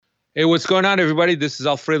Hey, what's going on, everybody? This is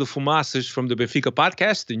Alfredo Fumaças from the Benfica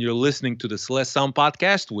podcast, and you're listening to the Seleção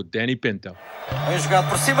podcast with Danny Pinto. Bem jogado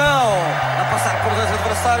por Simão, a passar por dois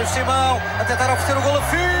adversários, Simão, a tentar oferecer o golo a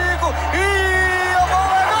Figo, e a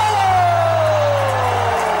bola é golo!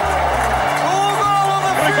 O golo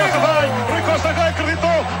da Figo! Rui Costa já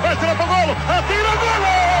acreditou, vai tirar para o golo, atira,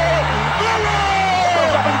 golo! Golo!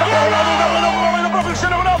 Golo para o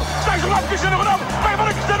Cristiano Ronaldo, está jogado Cristiano Ronaldo, vai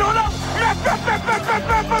para Cristiano Ronaldo, mete,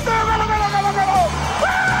 bateu, golo!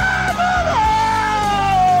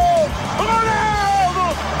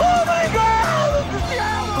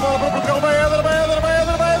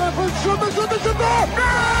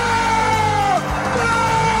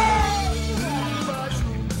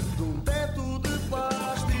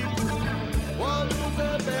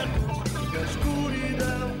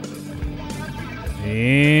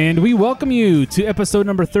 And we welcome you to episode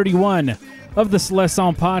number 31 of the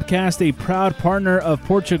Seleção podcast, a proud partner of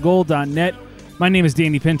Portugal.net. My name is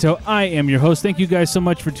Danny Pinto. I am your host. Thank you guys so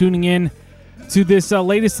much for tuning in to this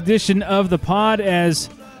latest edition of the pod. As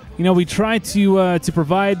you know, we try to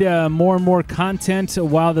provide more and more content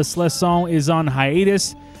while the Seleção is on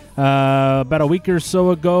hiatus. About a week or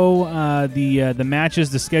so ago, the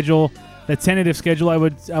matches, the schedule, the tentative schedule, I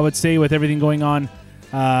would say, with everything going on.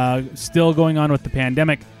 Still going on with the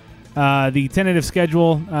pandemic. The tentative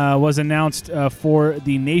schedule was announced for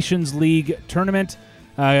the Nations League tournament.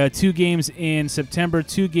 2 games in September,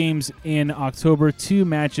 2 games in October, 2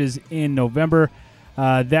 matches in November.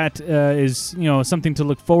 That is, something to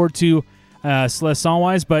look forward to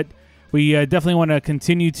Seleção-wise, but we definitely want to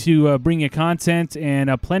continue to bring you content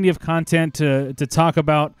and plenty of content to talk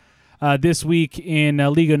about this week in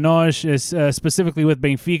Lage, specifically with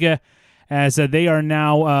Benfica, as they are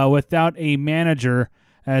now without a manager,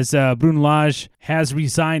 as Lage has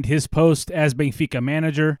resigned his post as Benfica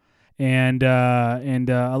manager, and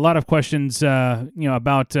a lot of questions,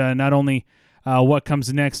 about not only what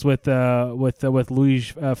comes next with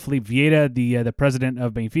Luís Filipe Vieira, the president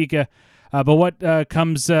of Benfica, but what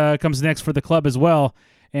comes next for the club as well.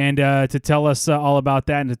 And to tell us all about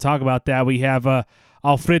that and to talk about that, we have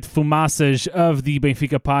Alfredo Fumaças of the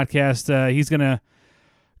Benfica podcast. He's gonna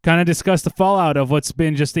kind of discuss the fallout of what's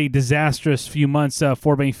been just a disastrous few months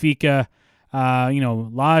for Benfica.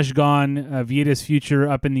 Lage gone, Vieira's future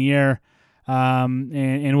up in the air,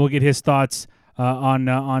 and we'll get his thoughts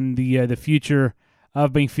on the future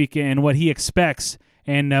of Benfica and what he expects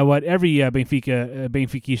and what every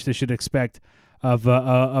Benfiquista should expect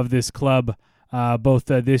of this club, both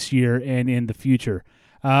this year and in the future.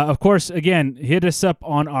 Of course, again, hit us up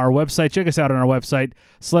on our website. Check us out on our website,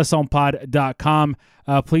 seleçãopod.com.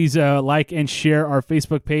 Please like and share our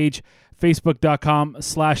Facebook page,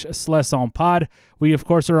 facebook.com/seleçãopod. We, of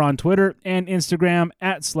course, are on Twitter and Instagram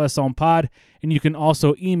at seleçãopod, and you can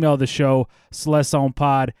also email the show,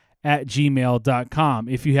 seleçãopod@gmail.com.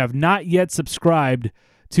 If you have not yet subscribed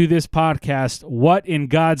to this podcast, what in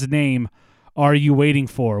God's name are you waiting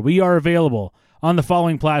for? We are available on the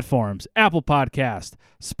following platforms: Apple Podcast,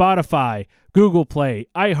 Spotify, Google Play,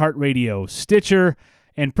 iHeartRadio, Stitcher,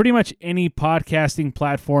 and pretty much any podcasting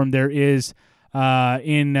platform there is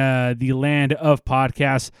in the land of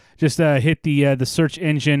podcasts. Just hit the search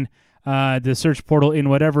engine, the search portal in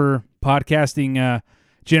whatever podcasting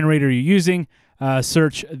generator you're using.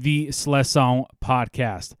 Search the Seleção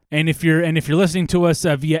podcast. And if you're listening to us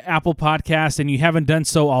via Apple Podcast and you haven't done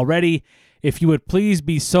so already, if you would please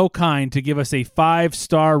be so kind to give us a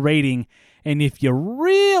 5-star rating, and if you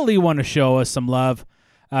really want to show us some love,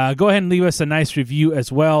 go ahead and leave us a nice review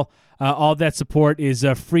as well. All that support is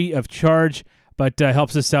free of charge, but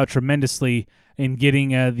helps us out tremendously in getting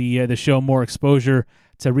the show more exposure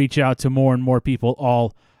to reach out to more and more people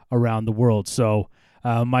all around the world. So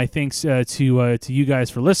my thanks to you guys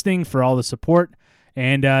for listening, for all the support,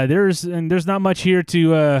 and there's not much here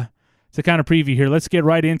to kind of preview here. Let's get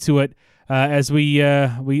right into it. As we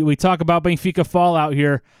talk about Benfica fallout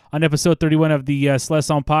here on episode 31 of the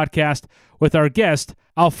Seleção podcast with our guest,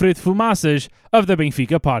 Alfredo Fumaças of the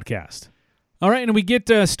Benfica podcast. All right, and we get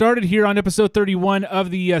started here on episode 31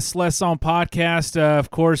 of the Seleção podcast.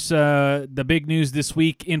 Of course, the big news this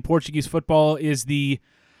week in Portuguese football is the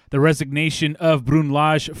resignation of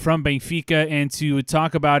Lage from Benfica, and to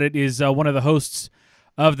talk about it is one of the hosts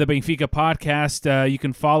of the Benfica podcast. You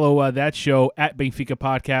can follow that show at Benfica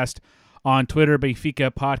Podcast on Twitter,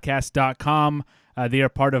 benficapodcast.com. They are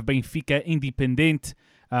part of Benfica Independent,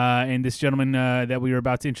 and this gentleman that we are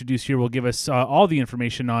about to introduce here will give us all the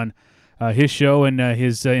information on his show and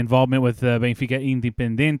his involvement with Benfica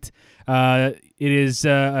Independent. It is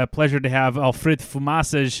a pleasure to have Alfredo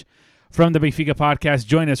Fumaças from the Benfica podcast,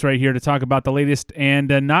 join us right here to talk about the latest and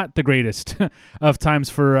not the greatest of times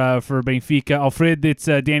for Benfica. Alfred, it's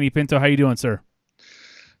Danny Pinto. How you doing, sir?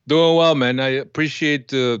 Doing well, man. I appreciate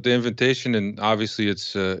the invitation, and obviously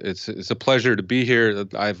it's a pleasure to be here.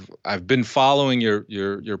 I've been following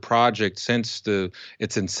your project since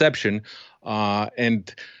its inception,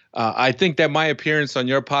 and I think that my appearance on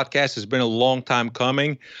your podcast has been a long time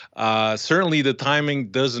coming. Certainly, the timing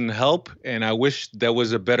doesn't help, and I wish there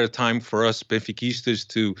was a better time for us Benfiquistas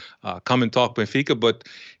to come and talk Benfica. But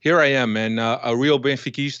here I am, man. A real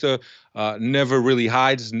Benfiquista never really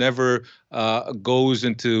hides, never goes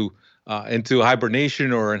into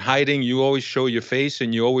hibernation or in hiding. You always show your face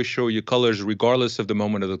and you always show your colors, regardless of the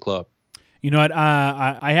moment of the club. You know what?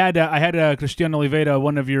 I had Cristiano Oliveira,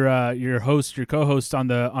 one of your co-hosts on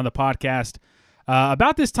the podcast,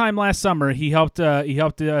 about this time last summer. He helped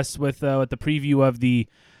us with the preview of the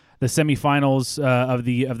semifinals of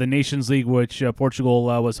the Nations League, which Portugal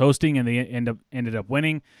was hosting, and they ended up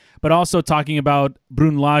winning. But also talking about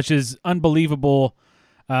Bruno Lage's unbelievable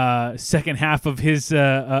second half of his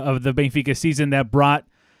of the Benfica season that brought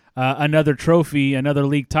another trophy, another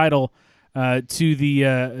league title to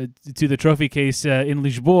the trophy case in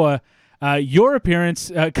Lisboa. Your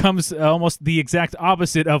appearance comes almost the exact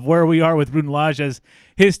opposite of where we are with Bruno Lage, as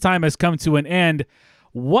his time has come to an end.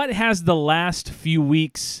 What has the last few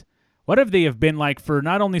weeks, what have they have been like for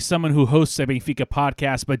not only someone who hosts a Benfica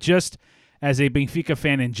podcast, but just as a Benfica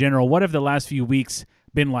fan in general? What have the last few weeks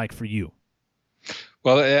been like for you?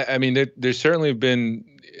 Well, I mean, there's certainly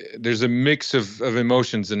there's a mix of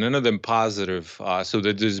emotions, and none of them positive. So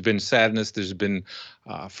there's been sadness, there's been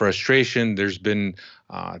frustration, there's been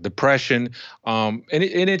depression, and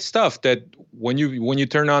it's tough that when you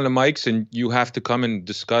turn on the mics and you have to come and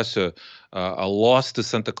discuss a loss to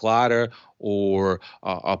Santa Clara, or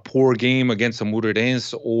a poor game against a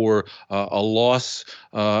Moreirense, or a loss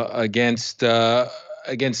against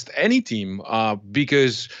any team,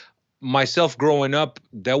 because myself growing up,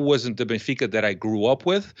 that wasn't the Benfica that I grew up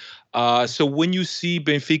with. So when you see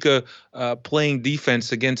Benfica playing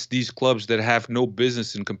defense against these clubs that have no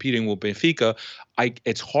business in competing with Benfica,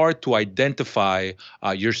 it's hard to identify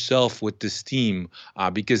yourself with this team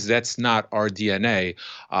because that's not our DNA.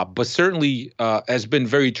 But certainly has been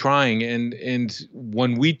very trying. And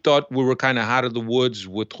when we thought we were kind of out of the woods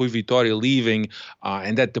with Rui Vitória leaving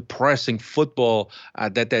and that depressing football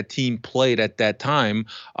that team played at that time,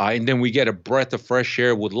 and then we get a breath of fresh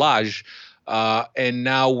air with Lage, and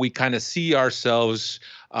now we kind of see ourselves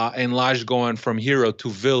and Lage going from hero to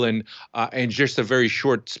villain in just a very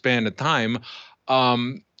short span of time.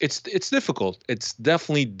 It's difficult. It's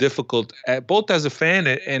definitely difficult, both as a fan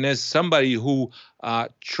and as somebody who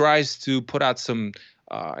tries to put out some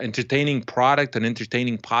entertaining product and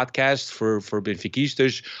entertaining podcast for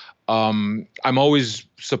Benfiquistas. I'm always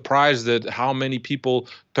surprised at how many people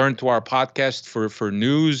turn to our podcast for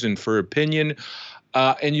news and for opinion.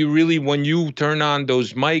 And you really, when you turn on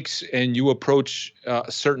those mics and you approach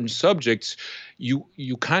certain subjects, you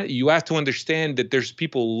have to understand that there's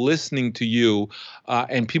people listening to you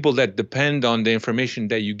and people that depend on the information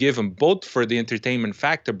that you give them, both for the entertainment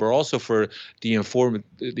factor, but also for the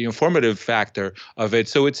informative factor of it.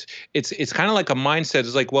 So it's kind of like a mindset.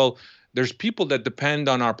 It's like, well, there's people that depend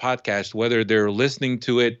on our podcast, whether they're listening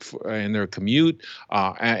to it in their commute,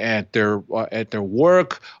 at their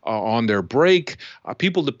work, on their break.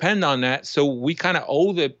 People depend on that, so we kind of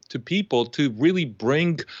owe it to people to really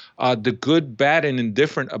bring the good, bad, and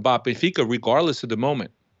indifferent about Benfica, regardless of the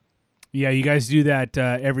moment. Yeah, you guys do that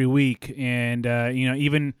every week, and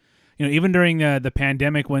even during the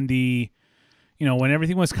pandemic, when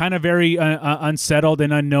everything was kind of very unsettled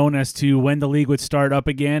and unknown as to when the league would start up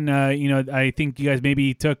again, I think you guys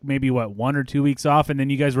took 1 or 2 weeks off, and then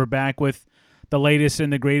you guys were back with the latest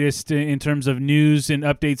and the greatest in terms of news and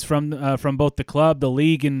updates from both the club, the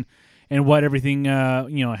league, and what everything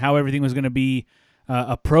how everything was going to be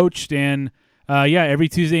approached. And every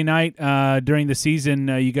Tuesday night during the season,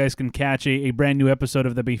 you guys can catch a brand new episode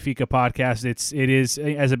of the Benfica podcast. It is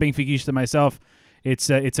as a Benfiquista myself, it's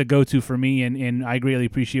a go-to for me, and I greatly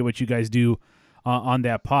appreciate what you guys do on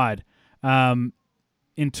that pod.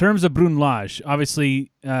 In terms of Bruno Lage,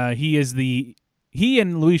 obviously he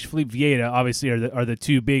and Luis Felipe Vieira obviously are the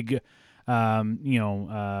two big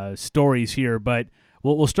stories here. But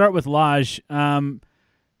we'll start with Lage.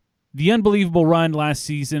 The unbelievable run last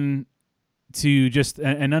season to just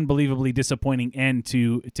an unbelievably disappointing end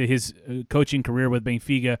to his coaching career with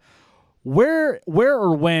Benfica. Where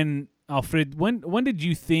or when, Alfred, when did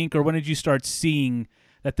you think, or when did you start seeing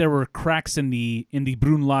that there were cracks in the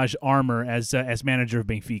Bruno Lage armor as manager of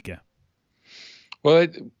Benfica? Well,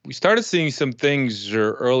 we started seeing some things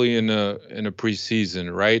early in a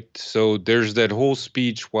preseason, right? So there's that whole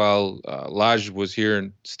speech while Lage was here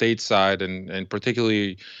in stateside, and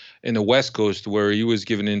particularly in the West Coast, where he was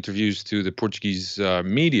giving interviews to the Portuguese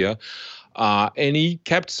media, and he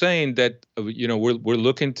kept saying that we're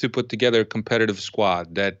looking to put together a competitive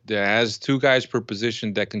squad that has two guys per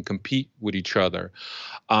position that can compete with each other.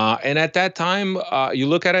 And at that time, you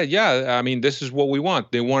look at it, yeah, I mean, this is what we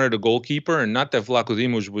want. They wanted a goalkeeper, and not that Vlaco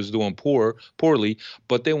Dimos was doing poorly,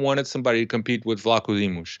 but they wanted somebody to compete with Vlaco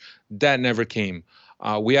Dimos. That never came.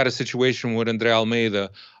 We had a situation with Andre Almeida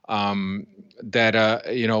that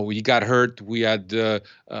he got hurt. We had Nuno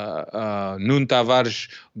Tavares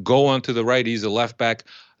go onto the right. He's a left back.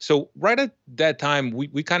 So right at that time,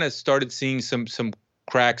 we kind of started seeing some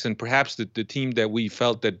cracks, and perhaps the team that we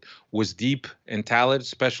felt that was deep in talent,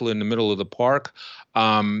 especially in the middle of the park,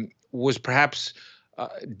 was perhaps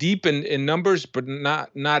deep in numbers, but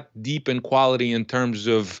not deep in quality in terms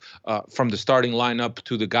of from the starting lineup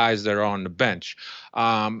to the guys that are on the bench.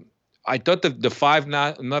 I thought the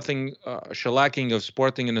 5-0 shellacking of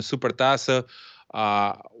Sporting in the Supertaça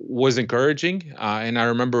was encouraging, and I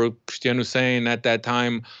remember Cristiano saying at that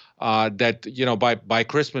time that by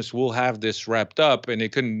Christmas we'll have this wrapped up, and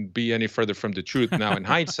it couldn't be any further from the truth now in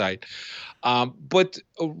hindsight. But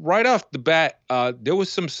right off the bat, there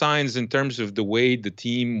was some signs in terms of the way the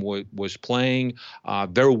team was playing.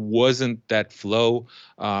 There wasn't that flow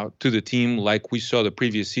to the team like we saw the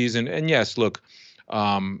previous season. And yes, look,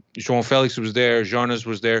 João Felix was there, Jonas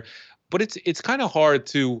was there, but it's kind of hard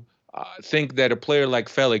to think that a player like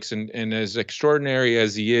Felix, and as extraordinary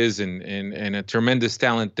as he is, and a tremendous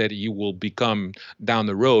talent that he will become down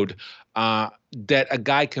the road, that a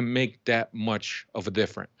guy can make that much of a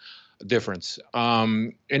difference.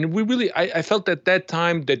 And I felt at that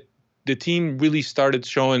time that the team really started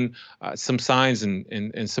showing some signs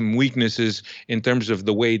and some weaknesses in terms of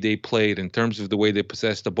the way they played, in terms of the way they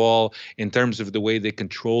possessed the ball, in terms of the way they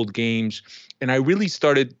controlled games. And I really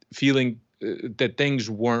started feeling that things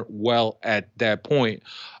weren't well at that point.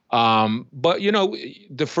 But,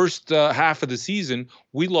 the first half of the season,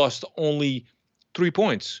 we lost only 3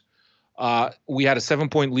 points. We had a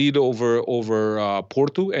 7-point lead over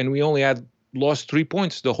Porto, and we only had lost 3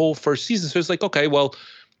 points the whole first season. So it's like, okay, well,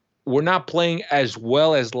 we're not playing as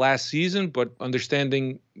well as last season, but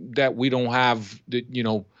understanding that we don't have the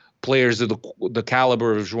players of the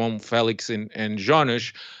caliber of João Felix and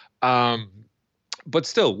Jonas, but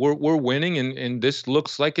still we're winning, and this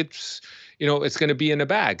looks like it's going to be in the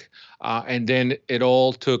bag. And then it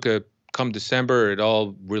all come December, it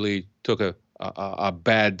all really took a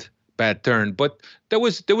bad turn. But there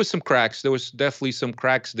was some cracks. There was definitely some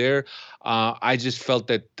cracks there. I just felt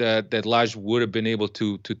that Lage would have been able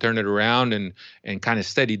to turn it around and kind of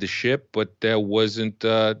steady the ship, but that wasn't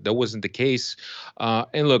the case.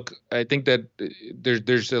 And look, I think that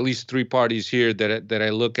there's at least 3 parties here that I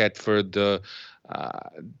look at for the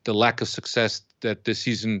lack of success that this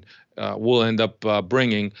season will end up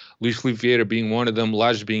bringing. Luis Vieira being one of them,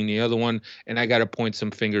 Lage being the other one, and I got to point some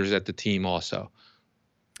fingers at the team also.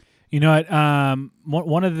 You know what?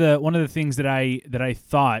 One of the things that I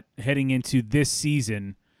thought heading into this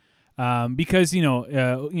season, because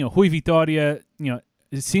Rui Vitória,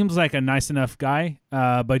 it seems like a nice enough guy,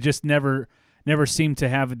 but just never seemed to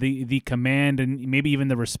have the command and maybe even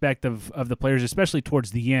the respect of the players, especially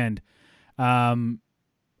towards the end. When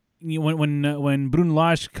Bruno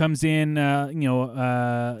Lage comes in,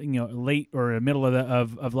 late or middle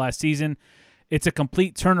of last season, it's a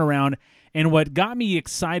complete turnaround. And what got me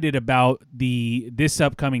excited about this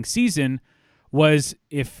upcoming season was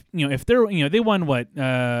if they're they won what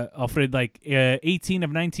Alfred, like 18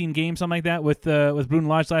 of 19 games, something like that with Bruno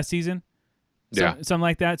Lage last season, something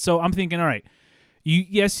like that. So I'm thinking, all right,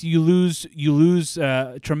 you lose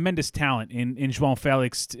tremendous talent in João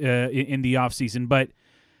Felix in the offseason, but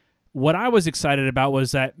what I was excited about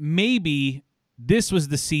was that maybe this was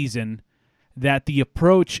the season that the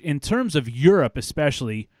approach in terms of Europe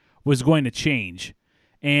especially was going to change.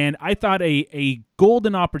 And I thought a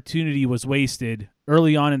golden opportunity was wasted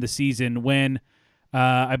early on in the season when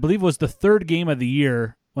I believe it was the 3rd game of the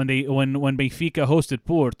year when Benfica hosted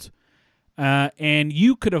Porto. And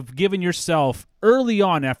you could have given yourself early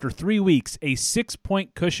on, after 3 weeks, a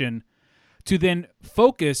 6-point cushion to then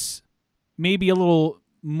focus maybe a little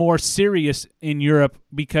more serious in Europe,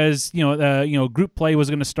 because group play was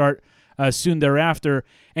going to start soon thereafter.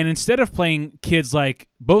 And instead of playing kids like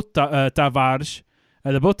both Tavares,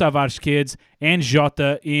 both Tavares kids, and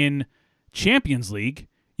Jota in Champions League,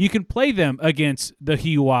 you can play them against the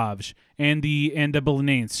Rio Aves and the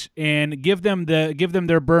Belenenses and give them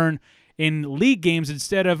their burn in league games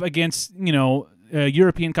instead of against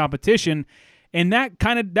European competition. And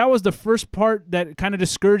that was the first part that kind of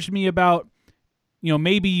discouraged me about,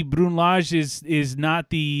 maybe Bruno Lage is not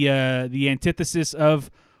the antithesis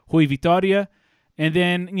of Rui Vitória. And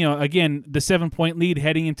then, again, the 7-point lead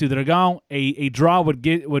heading into Dragão, a draw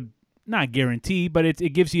would not guarantee, but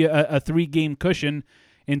it gives you a 3-game cushion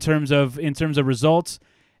in terms of results.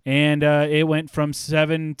 And it went from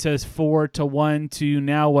 7 to 4 to 1 to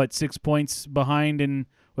now 6 points behind, and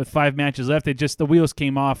with 5 matches left, the wheels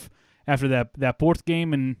came off after that fourth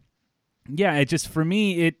game. And yeah, it just, for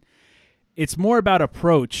me, it's more about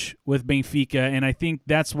approach with Benfica, and I think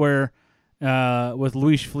that's where with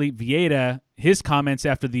Luis Felipe Vieira, his comments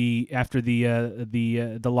after the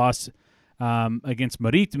loss against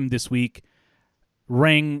Maritim this week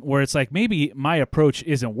rang, where it's like, maybe my approach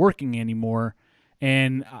isn't working anymore.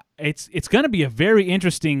 And it's going to be a very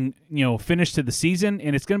interesting finish to the season,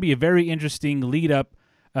 and it's going to be a very interesting lead up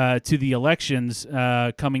to the elections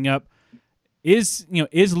coming up. Is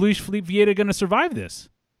Luis Felipe Vieira going to survive this?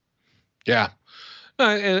 Yeah.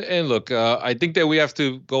 And look, I think that we have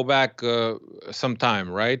to go back some time,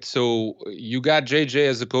 right? So you got JJ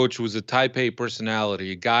as a coach, who's a type A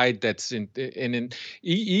personality, a guy that's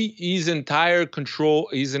he's entire control.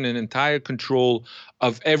 He's in an entire control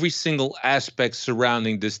of every single aspect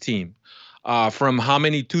surrounding this team. From how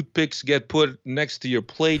many toothpicks get put next to your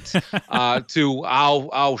plate, to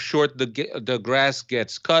how short the grass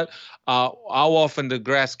gets cut, how often the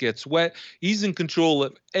grass gets wet. He's in control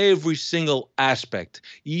of every single aspect.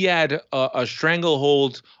 He had a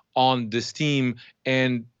stranglehold on this team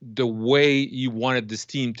and the way he wanted this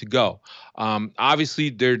team to go. Obviously,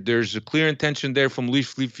 there's a clear intention there from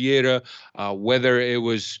Luis Felipe Vieira, whether it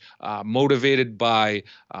was motivated by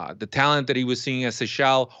the talent that he was seeing at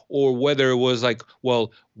Seixal, or whether it was like,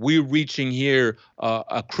 well, we're reaching here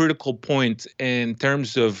a critical point in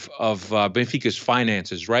terms of Benfica's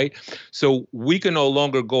finances, right? So we can no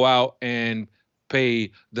longer go out and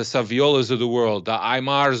pay the Saviolas of the world, the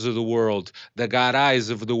Aymars of the world, the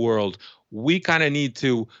Garais of the world. We kind of need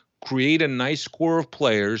to create a nice core of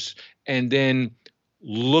players and then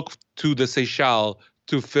look to the Seixal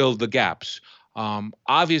to fill the gaps.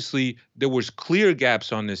 Obviously, there was clear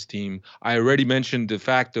gaps on this team. I already mentioned the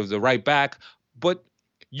fact of the right back, but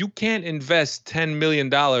you can't invest $10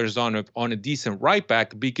 million on a decent right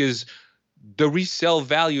back because the resale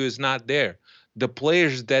value is not there. The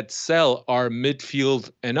players that sell are midfield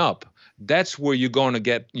and up. That's where you're going to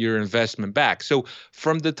get your investment back. So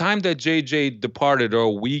from the time that JJ departed,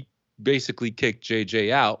 or we basically kicked JJ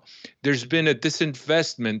out, there's been a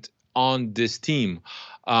disinvestment on this team.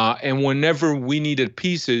 And whenever we needed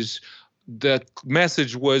pieces, the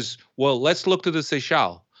message was, well, let's look to the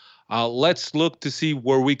Seixal. Let's look to see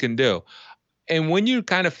where we can do. And when you're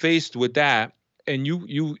kind of faced with that, and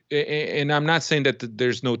and I'm not saying that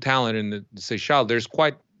there's no talent in the Seixal. There's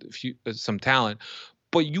quite some talent,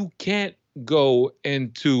 but you can't go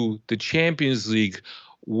into the Champions League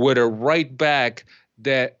with a right back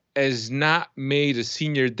that has not made a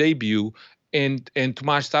senior debut in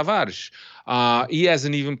Tomás Tavares. He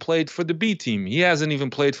hasn't even played for the B team. He hasn't even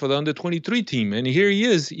played for the under-23 team. And here he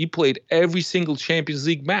is. He played every single Champions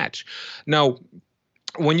League match. Now,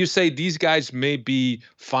 when you say these guys may be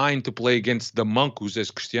fine to play against the monkeys,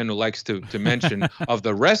 as Cristiano likes to mention, of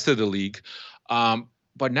the rest of the league,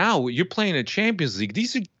 but now you're playing a Champions League.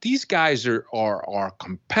 These guys are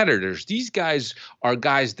competitors. These guys are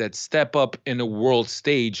guys that step up in a world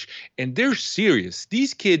stage, and they're serious.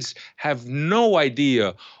 These kids have no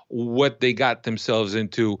idea what they got themselves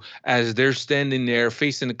into as they're standing there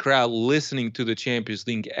facing the crowd, listening to the Champions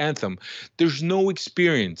League anthem. There's no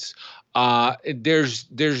experience. And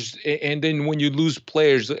then when you lose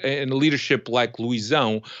players in leadership like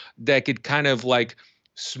Luizão, that could kind of like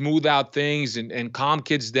smooth out things and calm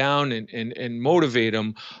kids down and motivate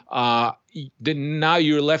them, then now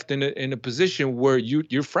you're left in a position where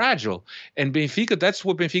you're fragile. And Benfica, that's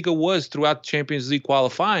what Benfica was throughout Champions League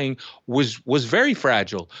qualifying, was very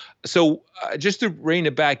fragile. So just to rein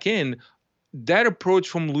it back in, that approach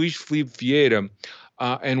from Luis Felipe Vieira,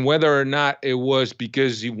 and whether or not it was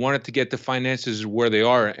because he wanted to get the finances where they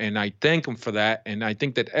are, and I thank him for that, and I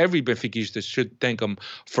think that every Benfiquista should thank him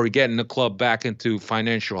for getting the club back into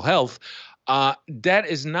financial health. That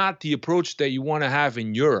is not the approach that you want to have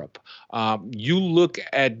in Europe. You look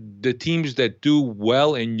at the teams that do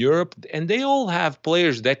well in Europe, and they all have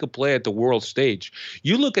players that could play at the world stage.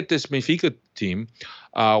 You look at this Benfica team,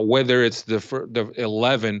 whether it's the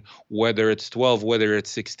 11, whether it's 12, whether it's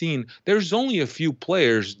 16, there's only a few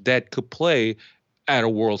players that could play at a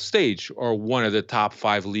world stage or one of the top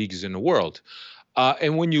 5 leagues in the world.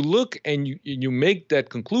 And when you look and you make that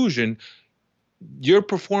conclusion, your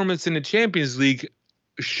performance in the Champions League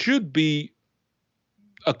should be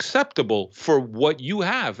acceptable for what you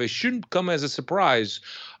have. It shouldn't come as a surprise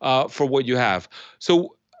for what you have.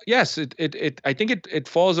 So yes, I think it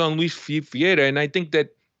falls on Luis Vieira, and I think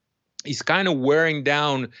that he's kind of wearing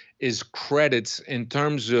down his credits in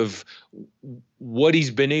terms of what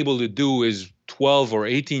he's been able to do is 12 or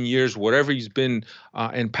 18 years, whatever he's been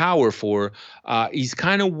in power for. He's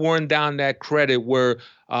kind of worn down that credit where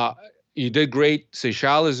he did great.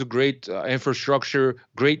 Seychelles is a great infrastructure,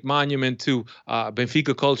 great monument to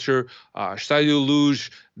Benfica culture, Stadio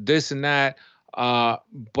Lage, this and that.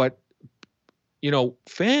 But,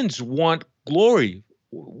 fans want glory.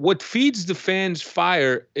 What feeds the fans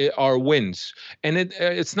fire are wins. And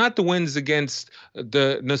it's not the wins against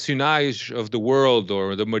the Nacionais of the world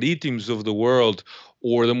or the Maritims of the world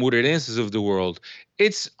or the Moreirenses of the world.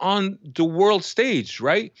 It's on the world stage,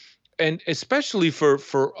 right? And especially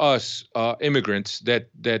for us immigrants that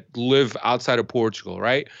live outside of Portugal,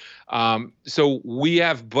 right? So we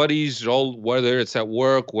have buddies, whether it's at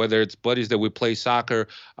work, whether it's buddies that we play soccer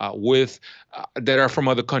with, that are from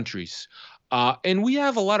other countries. And we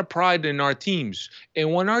have a lot of pride in our teams.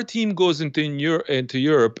 And when our team goes into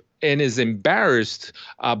Europe and is embarrassed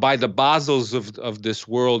by the Basels of this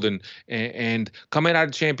world and coming out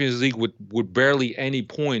of Champions League with barely any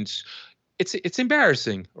points, it's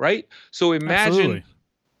embarrassing, right? So imagine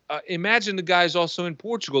the guys also in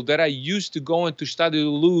Portugal that I used to go into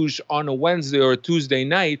Stadio Lage on a Wednesday or a Tuesday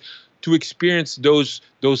night to experience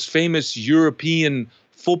those famous European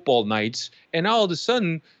football nights, and all of a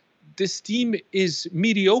sudden this team is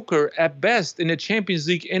mediocre at best in the Champions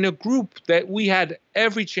League in a group that we had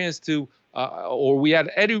every chance to, or we had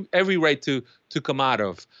every right to come out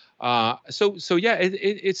of. So yeah,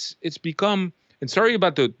 it's become. And sorry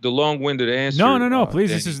about the long-winded answer. No. Please,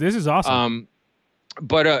 Danny. this is awesome.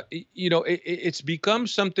 But it's become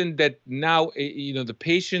something that now the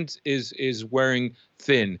patience is wearing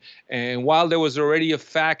thin. And while there was already a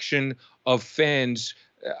faction of fans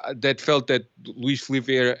that felt that Luis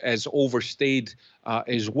Vieira has overstayed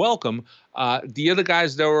his welcome, the other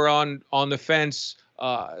guys that were on the fence.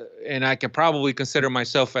 And I can probably consider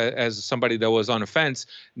myself as somebody that was on the fence.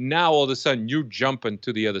 Now, all of a sudden, you're jumping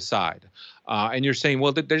to the other side. And you're saying,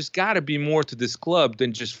 well, there's got to be more to this club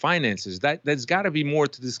than just finances. There's got to be more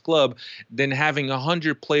to this club than having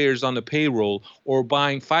 100 players on the payroll or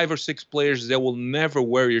buying 5 or 6 players that will never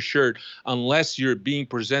wear your shirt unless you're being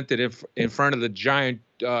presented in front of the giant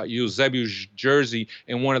Eusebio jersey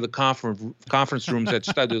in one of the conference rooms at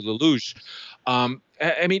Stadio Lage.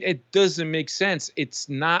 I mean, it doesn't make sense. It's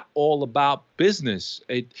not all about business.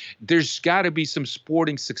 There's got to be some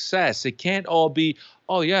sporting success. It can't all be,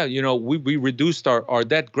 oh, yeah, we reduced our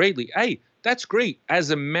debt greatly. Hey, that's great. As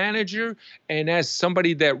a manager and as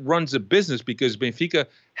somebody that runs a business, because Benfica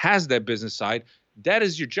has that business side, that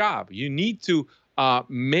is your job. You need to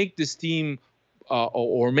make this team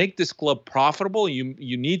or make this club profitable.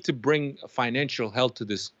 You need to bring financial health to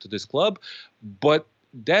this club, but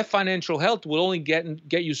that financial health will only get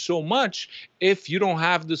you so much if you don't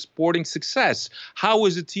have the sporting success. How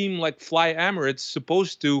is a team like Fly Emirates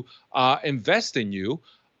supposed to invest in you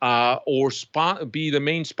or be the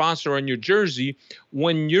main sponsor on your jersey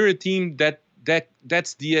when you're a team that's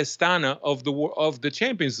the Astana of the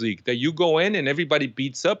Champions League that you go in and everybody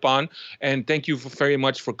beats up on? And thank you very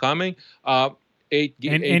much for coming.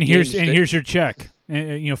 Here's your check.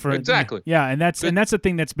 For exactly. Yeah, and that's the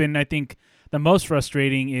thing that's been, I think, the most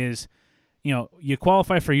frustrating is, you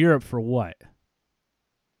qualify for Europe for what?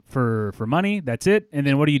 For money, that's it. And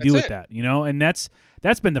then what do you do with that? And that's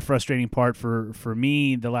been the frustrating part for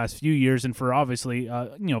me the last few years, and for obviously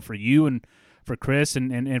for you and for Chris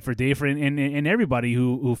and for Dave and everybody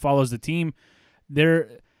who follows the team.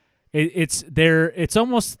 It's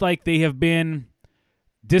almost like they have been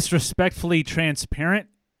disrespectfully transparent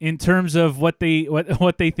in terms of what they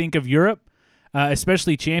think of Europe.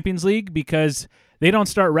 Especially Champions League, because they don't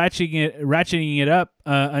start ratcheting it up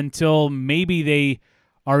until maybe they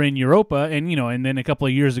are in Europa, and then a couple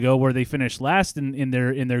of years ago where they finished last in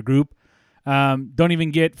their group, don't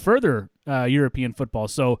even get further European football.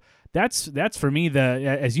 So that's for me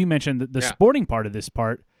as you mentioned the sporting part of this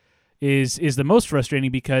part is the most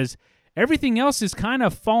frustrating, because everything else is kind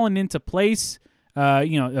of fallen into place.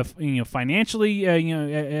 Financially,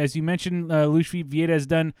 as you mentioned, Luis Vieira has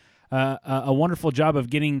done a wonderful job of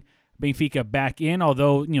getting Benfica back in,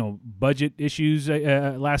 although budget issues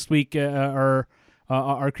last week are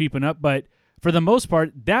creeping up. But for the most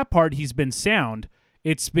part, that part he's been sound.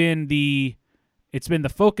 It's been the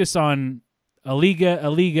focus on a Liga,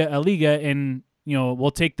 and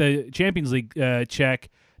we'll take the Champions League check.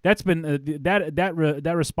 That's been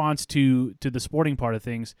that response to the sporting part of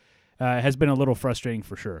things has been a little frustrating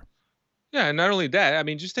for sure. Yeah, and not only that, I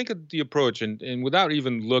mean, just think of the approach, and without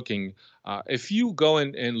even looking, if you go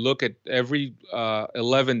and look at every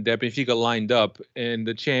 11 that Benfica lined up in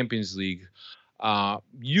the Champions League,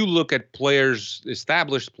 you look at players,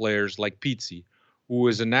 established players like Pizzi, who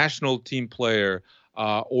is a national team player,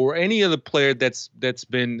 or any other player that's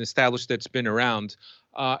been established, that's been around,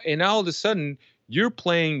 and all of a sudden you're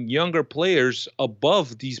playing younger players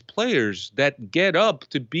above these players that get up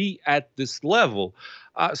to be at this level.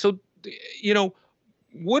 So, you know,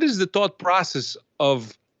 what is the thought process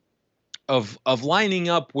of lining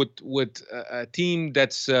up with a team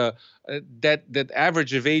that's that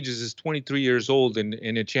average of ages is 23 years old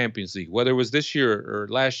in a Champions League, whether it was this year or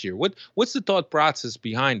last year? What's the thought process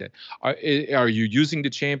behind it? Are you using the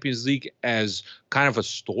Champions League as kind of a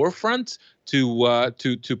storefront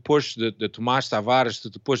to push the Tomás Tavares,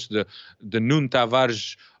 to push the Nuno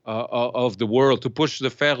Tavares of the world, to push the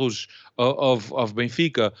Ferros of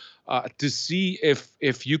Benfica, to see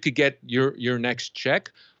if you could get your next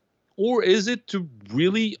check? Or is it to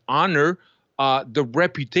really honor the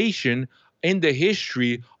reputation and the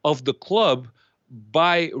history of the club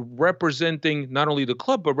by representing not only the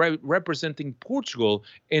club, but representing Portugal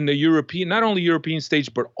in the European, not only European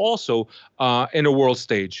stage, but also in a world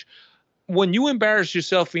stage? When you embarrass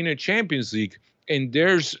yourself in a Champions League and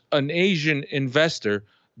there's an Asian investor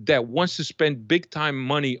that wants to spend big time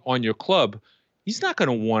money on your club, he's not going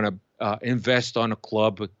to want to invest on a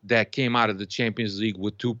club that came out of the Champions League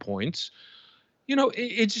with 2 points.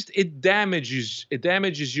 It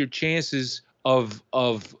damages your chances of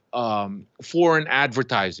foreign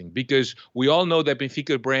advertising, because we all know that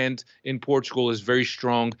Benfica brand in Portugal is very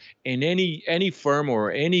strong, and any firm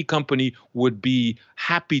or any company would be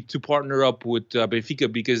happy to partner up with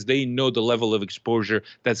Benfica because they know the level of exposure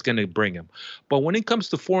that's going to bring them. But when it comes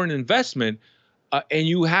to foreign investment, and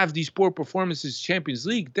you have these poor performances Champions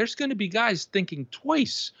League, there's going to be guys thinking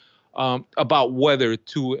twice about whether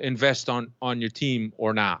to invest on your team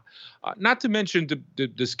or not. Not to mention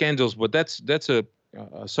the scandals, but that's a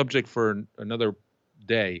subject for another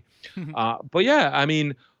day. But yeah, I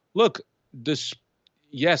mean, look,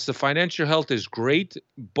 yes, the financial health is great,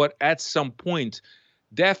 but at some point,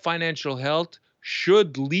 that financial health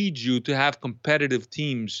should lead you to have competitive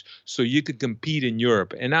teams so you could compete in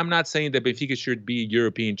Europe. And I'm not saying that Benfica should be a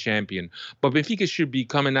European champion, but Benfica should be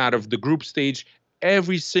coming out of the group stage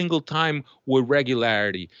every single time with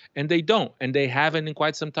regularity. And they don't, and they haven't in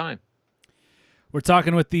quite some time. We're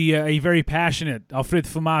talking with a very passionate Alfredo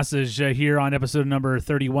Fumaças here on episode number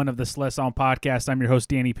 31 of the Seleção podcast. I'm your host,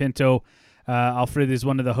 Danny Pinto. Alfredo is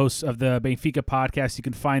one of the hosts of the Benfica podcast. You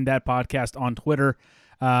can find that podcast on Twitter,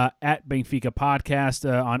 at Benfica Podcast,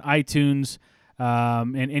 on iTunes,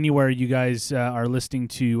 and anywhere you guys are listening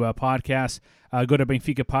to podcasts. Go to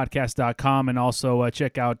benficapodcast.com and also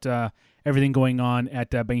check out everything going on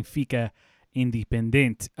at Benfica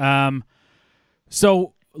Independent.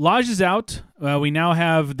 So Lage is out. We now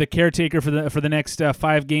have the caretaker for the next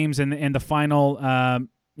 5 games and the final,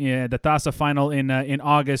 the Taça final in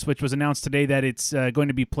August, which was announced today that it's going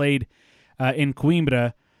to be played in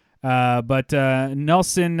Coimbra. But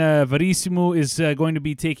Nelson Verissimo is going to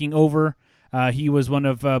be taking over. He was one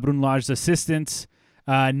of Bruno Lage's assistants.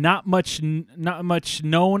 Not much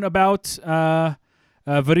known about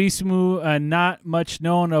Verissimo. Not much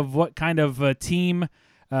known of what kind of team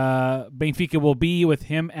Benfica will be with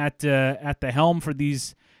him at the helm for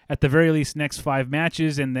these, at the very least, next 5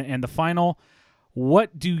 matches and the final.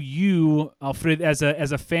 What do you, Alfred, as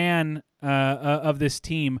a fan of this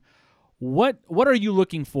team? What are you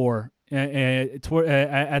looking for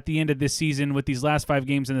at the end of this season with these last 5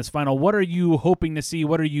 games in this final? What are you hoping to see?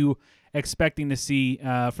 What are you expecting to see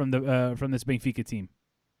from this Benfica team?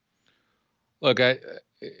 Look,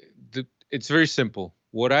 it's very simple.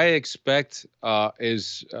 What I expect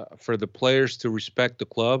is for the players to respect the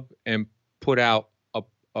club and put out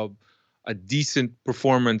a decent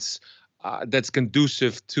performance that's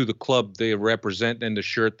conducive to the club they represent and the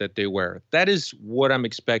shirt that they wear. That is what I'm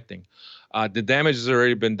expecting. The damage has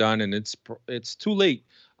already been done, and it's too late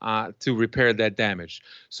to repair that damage.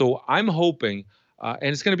 So I'm hoping, and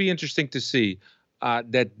it's going to be interesting to see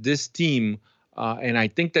that this team, and I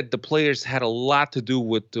think that the players had a lot to do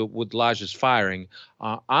with Lage's firing.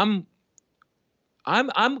 I'm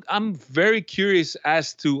very curious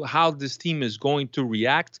as to how this team is going to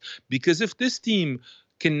react, because if this team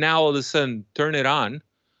can now all of a sudden turn it on,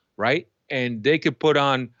 right, and they could put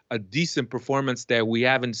on a decent performance that we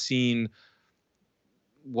haven't seen,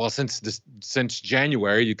 well, since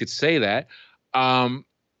January, you could say that.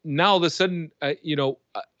 Now all of a sudden,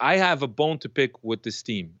 I have a bone to pick with this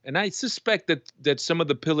team, and I suspect that some of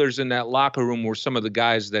the pillars in that locker room were some of the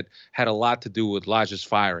guys that had a lot to do with Lage's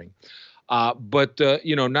firing. But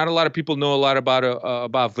not a lot of people know a lot about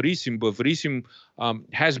Veríssimo, but Veríssimo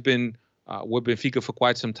has been with Benfica for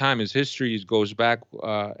quite some time. His history goes back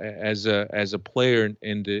as a player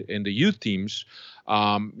in the youth teams.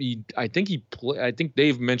 I think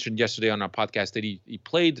Dave mentioned yesterday on our podcast that he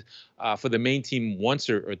played for the main team once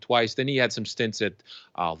or twice. Then he had some stints at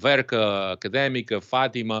Alverca, Académica,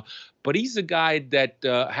 Fátima. But he's a guy that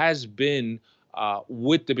has been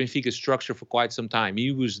with the Benfica structure for quite some time.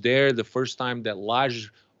 He was there the first time that Lage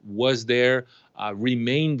was there,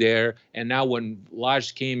 remained there, and now when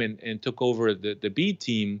Lage came and took over the B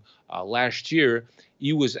team last year,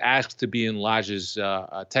 he was asked to be in Lage's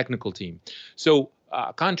technical team. So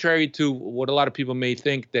contrary to what a lot of people may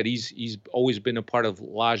think, that he's always been a part of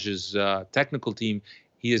Lage's technical team,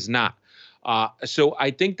 he is not. So I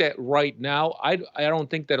think that right now, I don't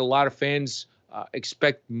think that a lot of fans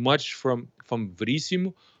expect much from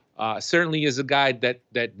Veríssimo. Certainly is a guy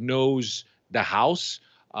that knows the house,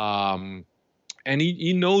 and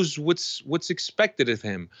he knows what's expected of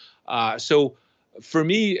him. So for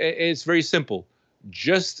me, it's very simple.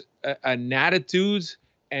 Just an attitude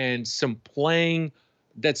and some playing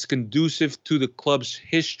that's conducive to the club's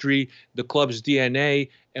history, the club's DNA,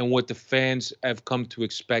 and what the fans have come to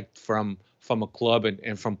expect from a club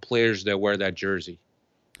and from players that wear that jersey.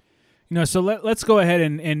 So let's go ahead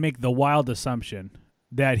and make the wild assumption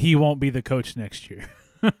that he won't be the coach next year.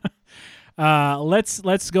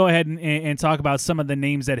 Let's go ahead and talk about some of the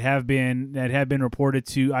names that have been reported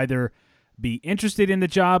to either be interested in the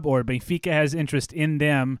job or Benfica has interest in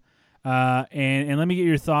them. And let me get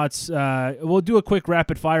your thoughts. We'll do a quick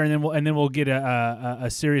rapid fire, and then we'll get a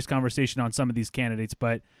serious conversation on some of these candidates.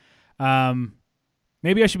 But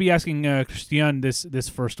maybe I should be asking Christian this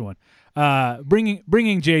first one. Bringing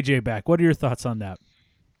JJ back. What are your thoughts on that?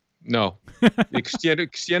 No,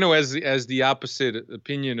 Cristiano has the opposite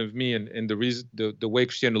opinion of me, and the reason the way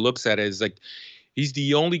Cristiano looks at it is like he's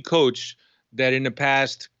the only coach that in the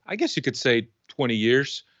past, I guess you could say 20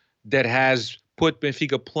 years, that has put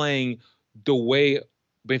Benfica playing the way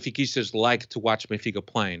Benfiquistas like to watch Benfica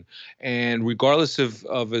playing. And regardless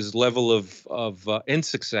of his level of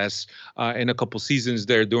insuccess in a couple seasons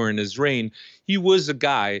there during his reign, he was a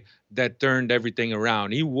guy that turned everything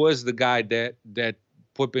around. He was the guy that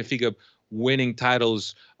put Benfica winning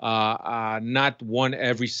titles, not one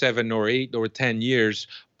every 7 or 8 or 10 years,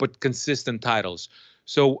 but consistent titles.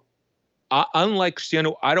 So unlike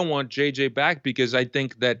Cristiano, I don't want JJ back because I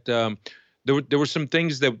think that there were some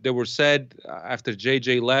things that were said after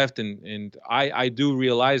JJ left, and I do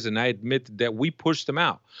realize and I admit that we pushed him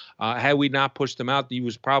out. Had we not pushed him out, he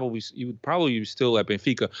would probably be still at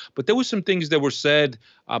Benfica. But there were some things that were said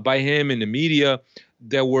by him in the media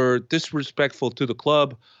that were disrespectful to the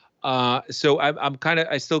club. So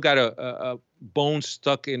I still got a bone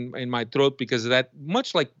stuck in my throat because of that,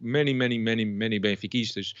 much like many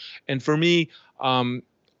Benfiquistas. And for me, I'm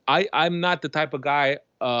not the type of guy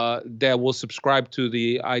that will subscribe to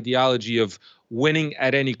the ideology of winning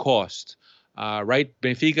at any cost. Right?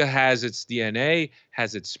 Benfica has its DNA,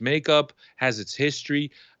 has its makeup, has its history,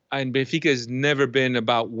 and Benfica has never been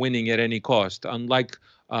about winning at any cost, unlike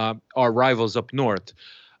our rivals up north.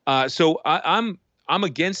 So I'm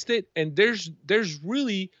against it, and there's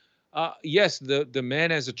really yes, the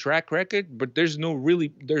man has a track record, but there's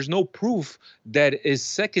no proof that his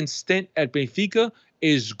second stint at Benfica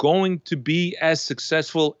is going to be as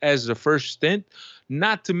successful as the first stint.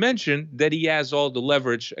 Not to mention that he has all the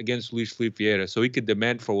leverage against Luis Felipe Vieira, so he could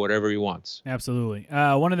demand for whatever he wants. Absolutely.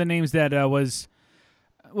 One of the names that was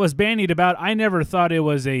bandied about, I never thought it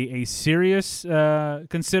was a serious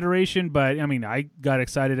consideration, but I mean, I got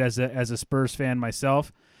excited as a Spurs fan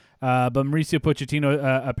myself. But Mauricio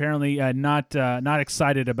Pochettino apparently not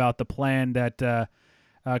excited about the plan that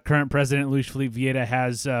current president Luis Felipe Vieira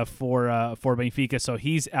has for Benfica, so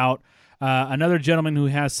he's out. Another gentleman who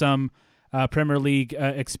has some Premier League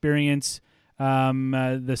experience,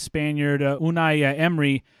 the Spaniard Unai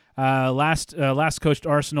Emery. Last coached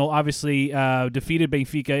Arsenal, obviously defeated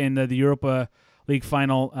Benfica in the Europa League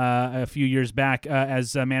final a few years back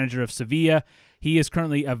as manager of Sevilla. He is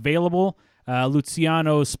currently available.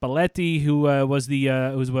 Luciano Spalletti, who was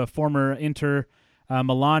a former Inter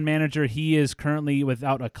Milan manager, he is currently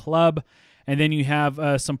without a club. And then you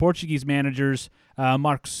have some Portuguese managers,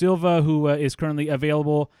 Marco Silva, who is currently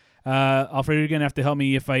available. Alfredo, you're gonna have to help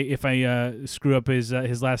me if I screw up his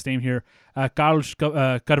last name here. Carlos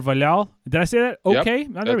Carvalhal. Did I say that? Okay,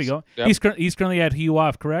 Yep, there we go. Yep. He's currently at Rio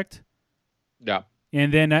Ave, correct? Yeah.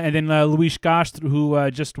 And then Luis Castro,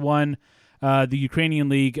 who just won the Ukrainian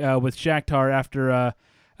league with Shakhtar after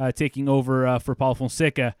taking over for Paulo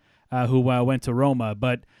Fonseca, who went to Roma.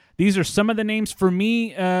 But these are some of the names for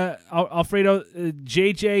me. Alfredo,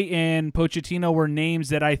 JJ, and Pochettino were names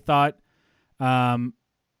that I thought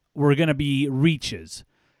were going to be reaches.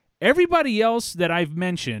 Everybody else that I've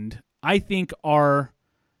mentioned, I think are,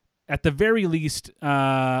 at the very least,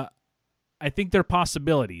 I think they're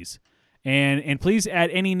possibilities. And please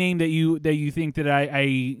add any name that you think that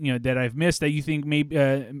that I've missed that you think may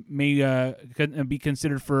be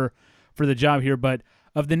considered for the job here. But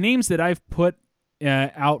of the names that I've put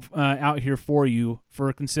out here for you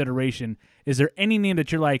for consideration, is there any name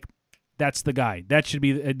that you're like, that's the guy that should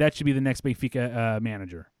be the next Benfica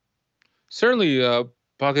manager? Certainly,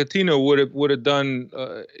 Pochettino would have done,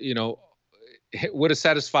 would have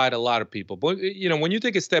satisfied a lot of people. But when you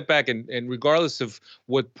take a step back and regardless of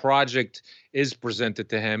what project is presented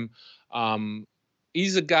to him,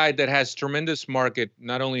 he's a guy that has tremendous market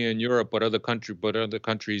not only in Europe but other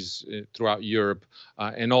countries throughout Europe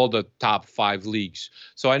and all the top 5 leagues.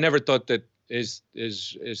 So I never thought that his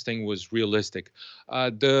thing was realistic.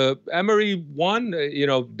 The Emery one,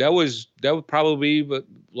 that would probably be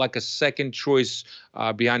like a second choice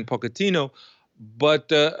behind Pochettino. But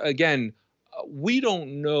again, we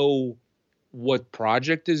don't know what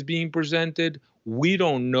project is being presented. We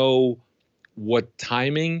don't know what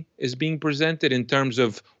timing is being presented in terms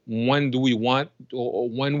of when we want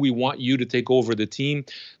you to take over the team.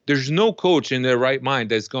 There's no coach in their right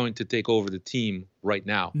mind that's going to take over the team right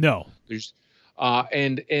now. No. There's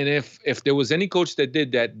and if there was any coach that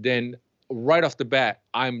did that, then right off the bat,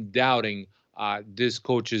 I'm doubting this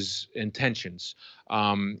coach's intentions.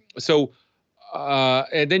 And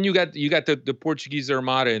then you got the Portuguese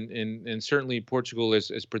Armada, and certainly Portugal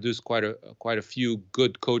has produced quite a few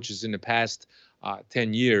good coaches in the past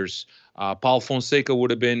 10 years. Paulo Fonseca would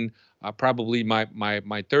have been probably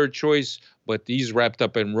my third choice, but he's wrapped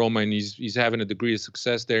up in Roma and he's having a degree of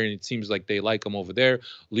success there, and it seems like they like him over there.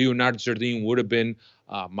 Leonardo Jardim would have been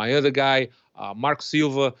my other guy. Mark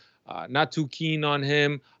Silva, not too keen on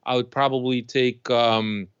him. I would probably take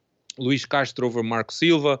Luis Castro over Mark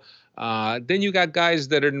Silva. Then you got guys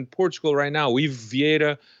that are in Portugal right now.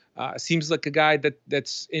 Vieira seems like a guy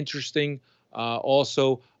that's interesting.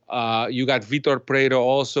 Also, you got Vitor Pereira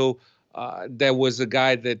also. That was a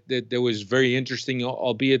guy that was very interesting,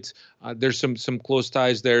 albeit there's some close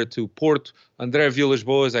ties there to Porto. André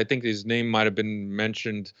Villas-Boas, I think his name might have been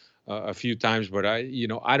mentioned a few times, but I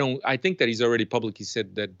think that he's already publicly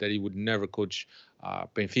said that he would never coach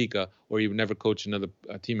Benfica, or he would never coach another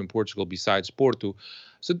team in Portugal besides Porto.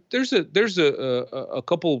 So there's a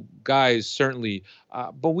couple guys certainly,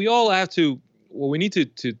 but we all have to. What we need to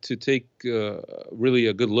take really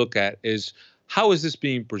a good look at is how is this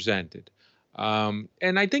being presented, and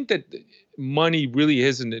I think that money really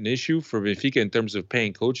isn't an issue for Benfica in terms of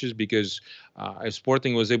paying coaches, because if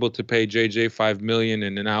Sporting was able to pay JJ $5 million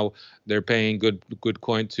and now they're paying good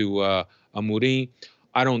coin to Amorim,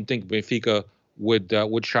 I don't think Benfica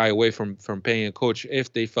would shy away from paying a coach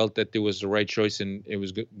if they felt that there was the right choice and it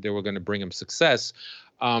was good, they were going to bring him success.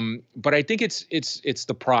 But I think it's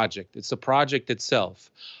the project. It's the project itself.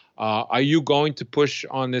 Are you going to push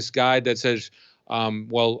on this guy that says,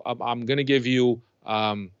 well, I'm going to give you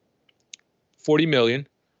 $40 million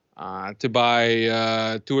to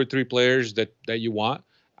buy 2 or 3 players that you want,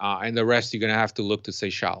 and the rest you're going to have to look to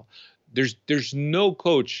Seychelles. There's no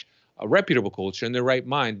coach, a reputable coach in their right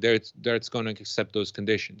mind that's going to accept those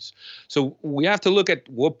conditions. So we have to look at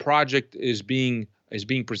what project is being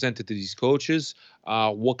presented to these coaches.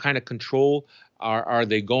 What kind of control are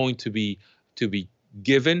they going to be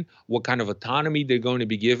given? What kind of autonomy they're going to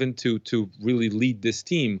be given to really lead this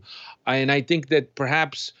team? And I think that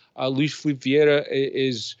perhaps Luis Felipe Vieira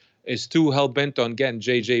is too hell bent on getting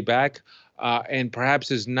JJ back. And perhaps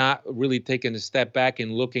is not really taking a step back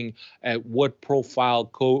and looking at what profile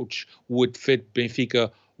coach would fit Benfica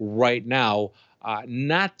right now,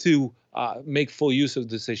 not to make full use of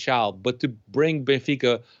the Seychelles, but to bring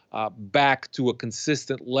Benfica back to a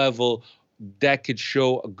consistent level that could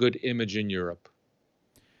show a good image in Europe.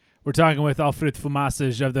 We're talking with Alfred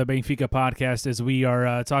Fumaças of the Benfica podcast as we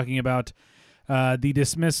are talking about the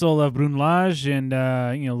dismissal of Bruno Lage and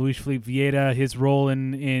Luis Felipe Vieira, his role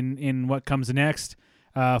in what comes next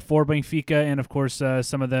for Benfica, and of course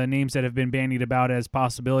some of the names that have been bandied about as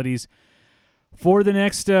possibilities for the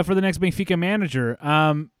next Benfica manager.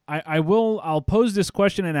 I'll pose this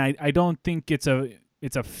question, and I don't think it's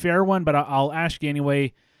a fair one, but I'll ask you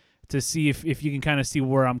anyway to see if you can kind of see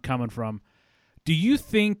where I'm coming from. Do you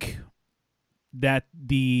think that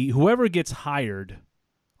whoever gets hired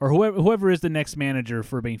or whoever is the next manager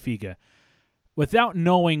for Benfica, without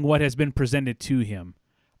knowing what has been presented to him,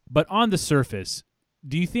 but on the surface,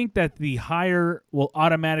 do you think that the hire will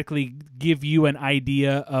automatically give you an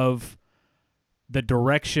idea of the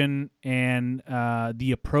direction and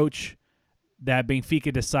the approach that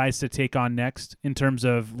Benfica decides to take on next in terms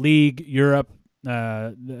of league, Europe,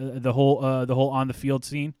 the whole on the field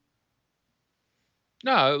scene?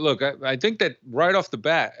 No, look, I think that right off the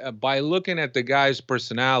bat, by looking at the guy's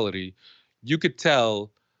personality, you could tell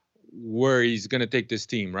where he's going to take this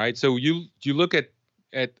team, right? So you look at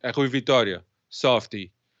Rui Vitória,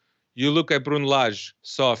 softy. You look at Lage,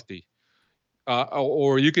 softy.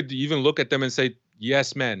 Or you could even look at them and say,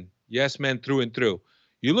 yes, men through and through.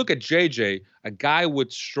 You look at JJ, a guy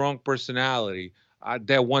with strong personality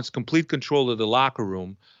that wants complete control of the locker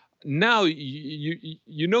room. Now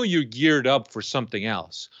you know you're geared up for something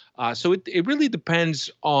else. So it really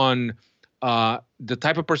depends on the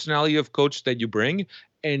type of personality of coach that you bring.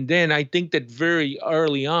 And then I think that very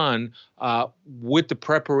early on, with the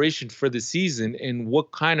preparation for the season and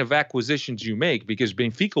what kind of acquisitions you make, because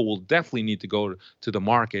Benfica will definitely need to go to the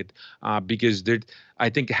market because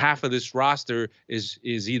I think half of this roster is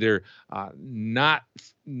either not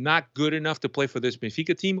good enough to play for this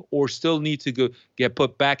Benfica team, or still need to get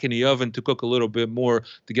put back in the oven to cook a little bit more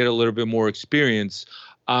to get a little bit more experience.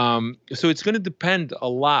 So it's going to depend a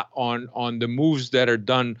lot on the moves that are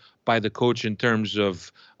done by the coach in terms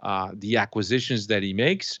of the acquisitions that he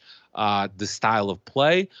makes, the style of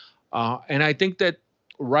play. And I think that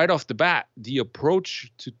right off the bat, the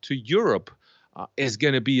approach to Europe is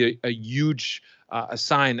going to be a huge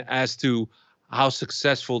sign as to how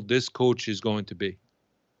successful this coach is going to be.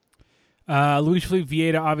 Luis Felipe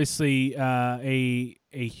Vieira, obviously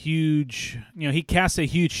a huge, he casts a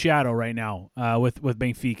huge shadow right now with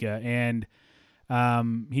Benfica, and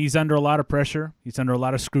he's under a lot of pressure. He's under a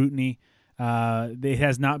lot of scrutiny. It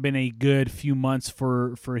has not been a good few months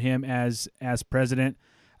for him as president.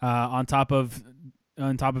 On top of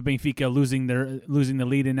Benfica losing the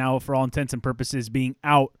lead, and now for all intents and purposes being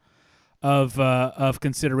out of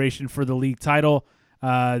consideration for the league title.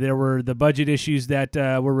 There were the budget issues that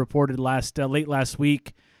were reported late last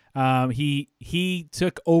week. He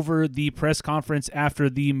took over the press conference after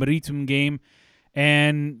the Maritim game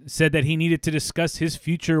and said that he needed to discuss his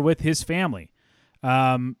future with his family.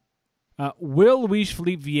 Will Luis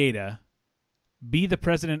Felipe Vieira be the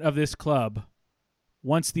president of this club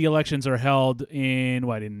once the elections are held in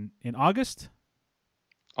August?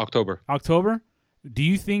 October. Do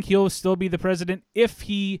you think he'll still be the president if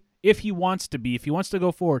he wants to be, if he wants to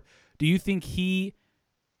go forward? Do you think he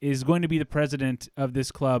is going to be the president of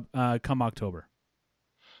this club come October?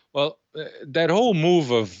 Well, that whole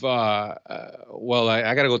move of, I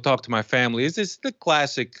got to go talk to my family, is this the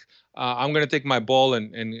classic, I'm going to take my ball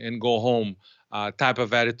and go home type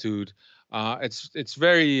of attitude. It's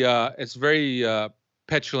very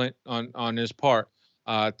petulant on his part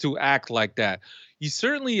to act like that. He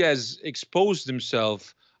certainly has exposed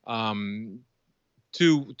himself to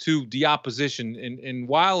the opposition, and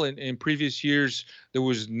while in previous years there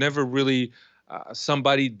was never really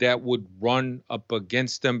somebody that would run up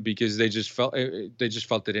against them because they just felt they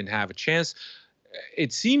didn't have a chance.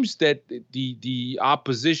 It seems that the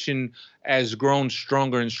opposition has grown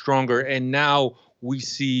stronger and stronger, and now we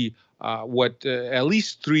see at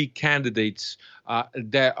least three candidates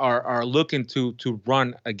that are looking to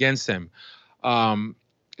run against him.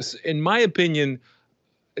 In my opinion,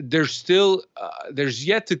 there's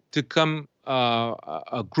yet to come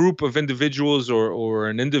a group of individuals or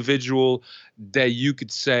an individual that you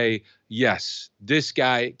could say, yes, this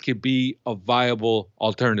guy could be a viable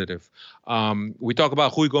alternative. We talk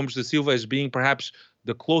about Rui Gomes da Silva as being perhaps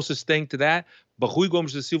the closest thing to that, but Rui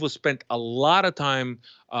Gomes da Silva spent a lot of time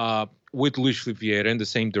with Luis Felipe Vieira in the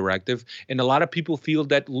same directive, and a lot of people feel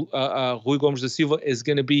that Rui Gomes da Silva is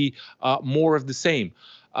going to be more of the same.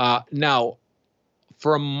 Now,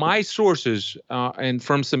 from my sources and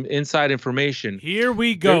from some inside information. Here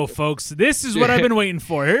we go, folks. This is what I've been waiting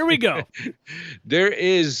for. Here we go. There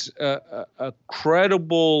is a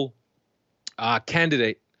credible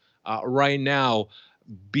candidate right now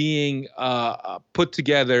being put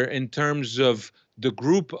together in terms of the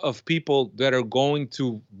group of people that are going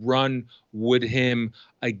to run with him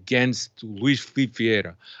against Luis Felipe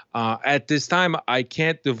Vieira. At this time, I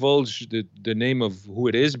can't divulge the name of who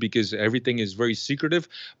it is because everything is very secretive,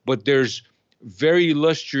 but there's very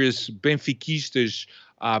illustrious Benfiquistas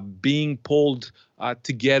being pulled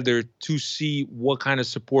together to see what kind of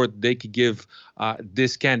support they could give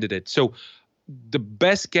this candidate. So the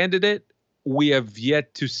best candidate we have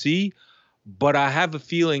yet to see, But I have a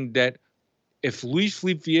feeling that if Luis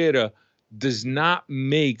Felipe Vieira does not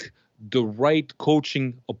make the right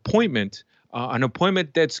coaching appointment, an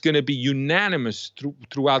appointment that's going to be unanimous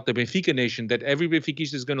throughout the Benfica nation, that every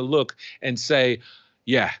Benfiquista is going to look and say,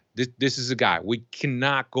 yeah, this is a guy. We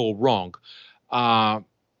cannot go wrong.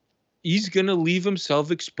 He's going to leave himself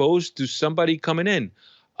exposed to somebody coming in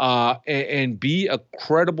and be a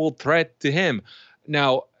credible threat to him.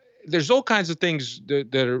 Now, there's all kinds of things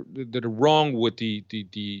that are wrong with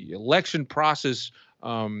the election process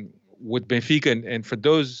with Benfica. And for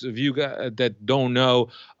those of you that don't know,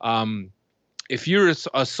 if you're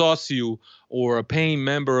a socio or a paying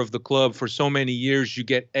member of the club for so many years, you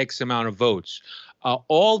get X amount of votes.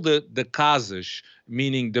 All the casas,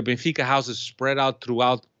 meaning the Benfica houses spread out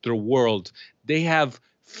throughout the world, they have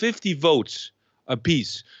 50 votes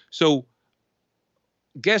apiece. So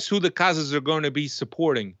guess who the casas are going to be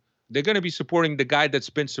supporting? They're going to be supporting the guy that's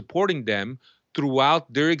been supporting them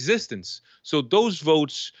throughout their existence. So those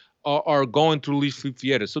votes are going through Luis Felipe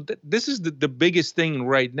Vieira. So this is the biggest thing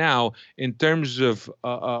right now in terms of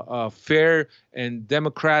a fair and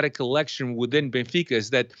democratic election within Benfica,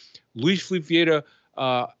 is that Luis Felipe Vieira,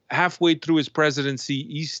 halfway through his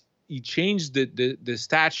presidency, he changed the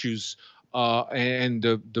statutes and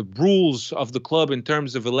the rules of the club in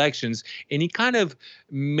terms of elections, and he kind of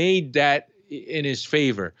made that in his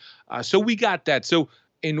favor. So we got that. So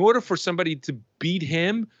in order for somebody to beat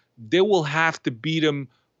him, they will have to beat him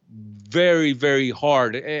very, very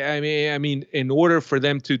hard. I mean, in order for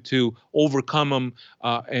them to overcome him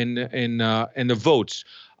in the votes.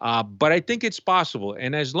 But I think it's possible,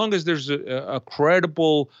 and as long as there's a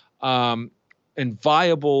credible and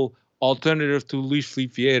viable alternative to Luis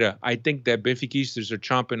Felipe Vieira, I think that Benfiquistas are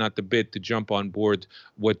chomping at the bit to jump on board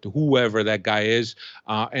with whoever that guy is.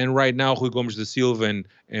 And right now, Rui Gomes da Silva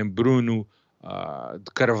and Bruno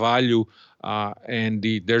Carvalho, and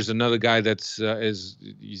there's another guy that's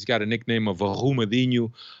he's got a nickname of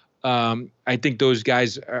Rumadinho. I think those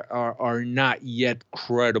guys are not yet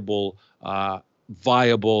credible,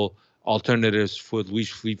 viable alternatives for Luis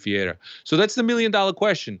Felipe Vieira. So that's the $1 million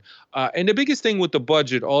question. And the biggest thing with the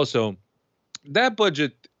budget also, that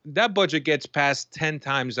budget gets passed 10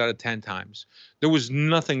 times out of 10 times. There was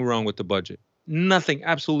nothing wrong with the budget. Nothing,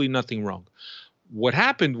 absolutely nothing wrong. What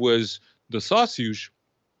happened was the socios,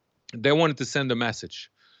 they wanted to send a message.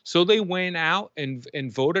 So they went out and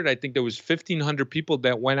voted. I think there was 1,500 people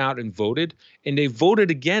that went out and voted, and they voted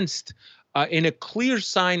against in a clear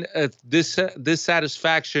sign of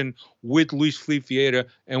dissatisfaction with Luis Felipe Vieira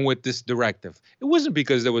and with this directive. It wasn't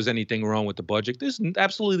because there was anything wrong with the budget. There's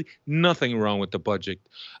absolutely nothing wrong with the budget.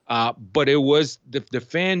 But it was the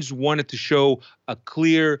fans wanted to show a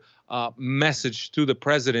clear message to the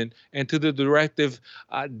president and to the directive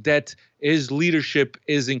that his leadership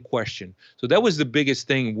is in question. So that was the biggest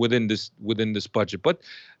thing within this budget. But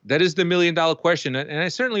that is the $1 million question, and I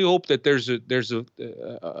certainly hope that there's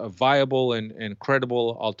a viable and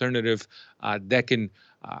credible alternative that can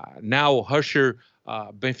now usher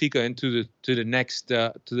Benfica into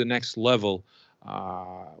the next level,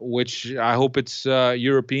 which I hope it's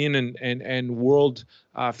European and world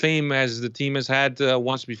fame as the team has had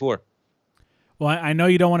once before. Well, I know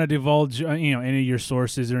you don't want to divulge, any of your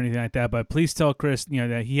sources or anything like that, but please tell Chris,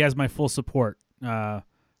 that he has my full support for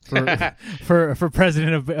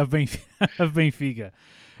president of Benfica.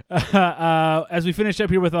 As we finish up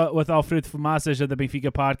here with Alfredo Fumaças of the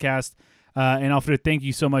Benfica podcast, and Alfredo, thank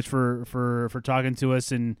you so much for talking to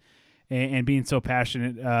us and being so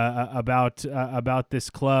passionate about this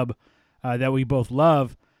club that we both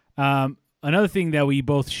love. Another thing that we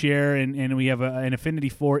both share and we have an affinity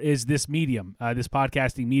for is this medium, this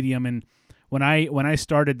podcasting medium. And when I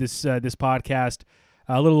started this podcast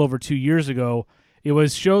a little over 2 years ago, it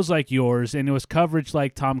was shows like yours, and it was coverage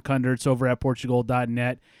like Tom Kundert's over at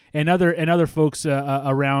Portugal.net and other folks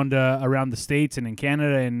around the States and in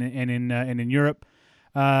Canada and in Europe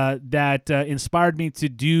that inspired me to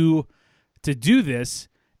do this.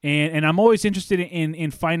 And I'm always interested in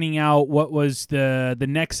finding out what was the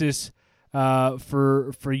nexus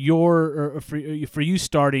for you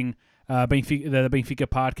starting Benfica, the Benfica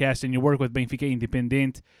podcast, and your work with Benfica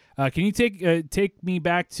Independent. Can you take me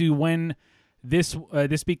back to when this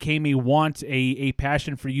became a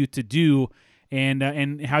passion for you to do,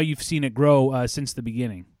 and how you've seen it grow since the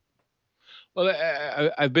beginning? Well,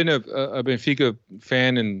 I've been a Benfica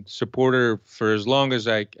fan and supporter for as long as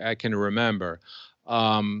I can remember.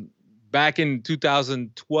 Back in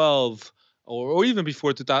 2012, or even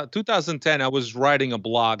before 2010, I was writing a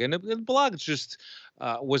blog, and the blog just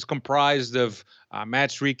was comprised of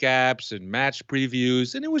match recaps and match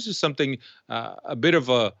previews, and it was just something, a bit of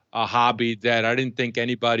a hobby that I didn't think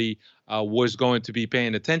anybody was going to be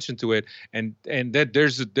paying attention to it, and that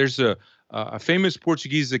there's a famous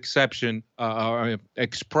Portuguese expression that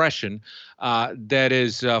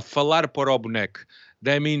is falar para o boneco.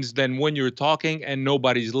 That means then when you're talking and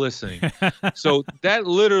nobody's listening. So that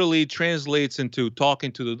literally translates into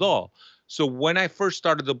talking to the doll. So when I first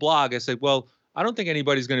started the blog, I said, well, I don't think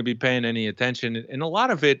anybody's going to be paying any attention. And a lot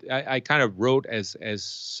of it, I kind of wrote as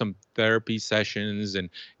some therapy sessions and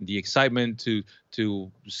the excitement to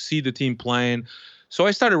see the team playing. So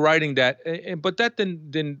I started writing that, but that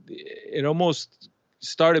then it almost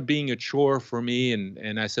started being a chore for me,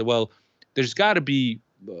 and I said, well, there's got to be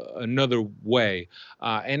another way.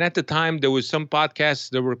 And at the time, there was some podcasts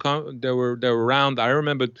that were around. I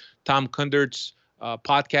remember Tom Kundert's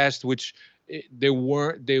podcast, which they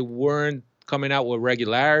weren't coming out with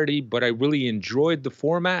regularity, but I really enjoyed the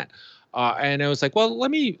format. And I was like, well,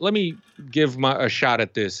 let me give a shot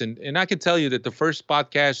at this. And I can tell you that the first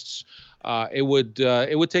podcasts, it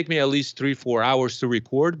would take me at least 3-4 hours to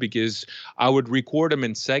record, because I would record them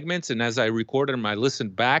in segments, and as I recorded them, I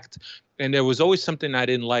listened back, and there was always something I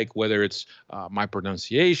didn't like, whether it's my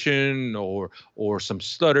pronunciation or some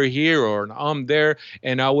stutter here or an there,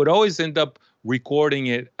 and I would always end up recording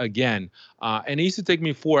it again. And it used to take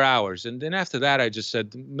me 4 hours, and then after that, I just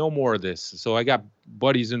said no more of this. So I got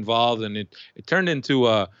buddies involved, and it turned into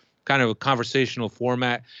a kind of a conversational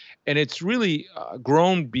format, and it's really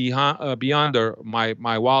grown beyond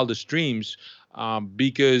my wildest dreams,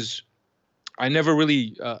 because I never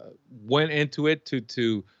really went into it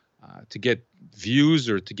to get views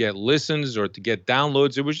or to get listens or to get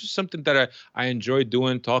downloads. It was just something that I enjoyed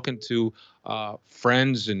doing, talking to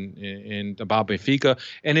friends and about Benfica.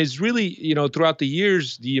 And it's really, throughout the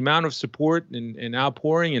years, the amount of support and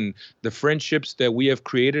outpouring and the friendships that we have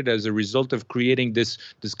created as a result of creating this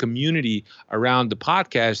community around the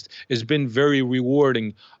podcast has been very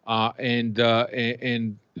rewarding. And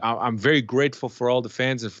I'm very grateful for all the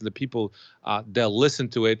fans and for the people that listen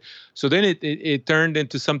to it. So then it turned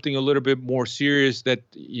into something a little bit more serious, that,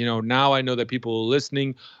 now I know that people are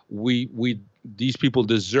listening. These people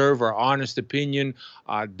deserve our honest opinion.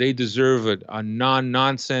 They deserve a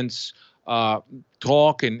non-nonsense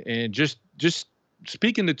talk, and just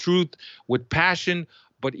speaking the truth with passion,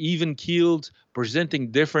 but even keeled,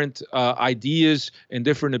 presenting different ideas and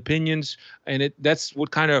different opinions. And that's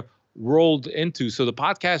what kind of rolled into. So the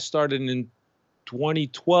podcast started in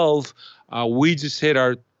 2012. We just hit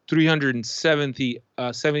our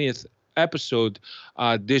 370th episode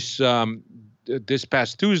this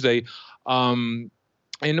past Tuesday. And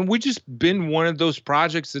we just been one of those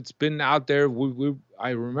projects that's been out there.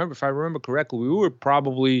 I remember, if I remember correctly, we were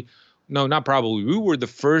we were the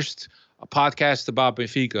first podcast about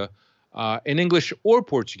Benfica in English or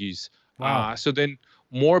Portuguese. Wow. So then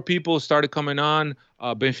more people started coming on.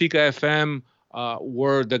 Benfica FM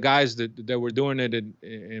were the guys that were doing it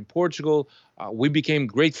in Portugal. We became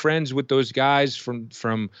great friends with those guys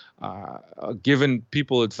from giving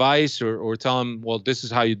people advice or telling them, well, this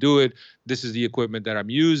is how you do it. This is the equipment that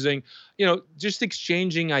I'm using. Just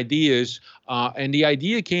exchanging ideas. And the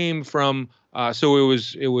idea came from, so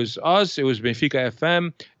it was us, it was Benfica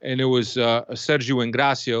FM, and it was Sergio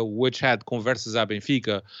Engracia, which had Conversas a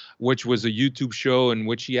Benfica, which was a YouTube show in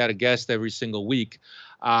which he had a guest every single week.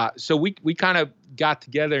 So we kind of got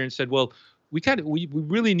together and said, well, we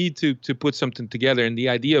really need to put something together. And the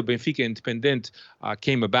idea of Benfica Independent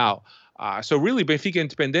came about. So really, Benfica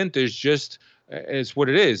Independent is what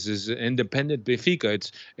it is independent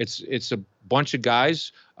Benfica. It's a bunch of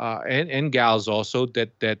guys and gals also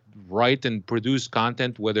that write and produce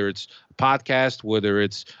content, whether it's podcast, whether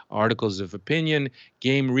it's articles of opinion,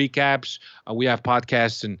 game recaps. We have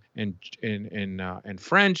podcasts in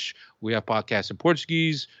French. We have podcasts in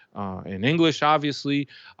Portuguese, in English, obviously,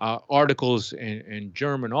 articles in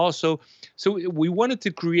German also. So we wanted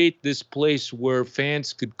to create this place where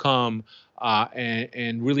fans could come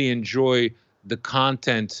and really enjoy the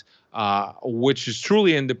content, which is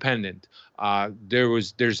truly independent.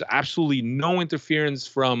 There's absolutely no interference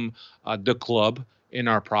from the club in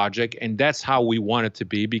our project, and that's how we want it to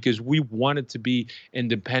be, because we want it to be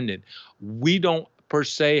independent. We don't per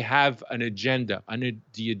se have an agenda.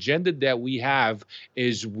 The agenda that we have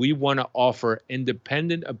is we want to offer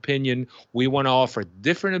independent opinion. We want to offer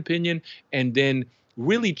different opinion, and then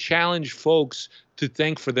really challenge folks to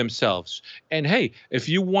think for themselves. And hey, if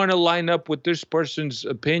you want to line up with this person's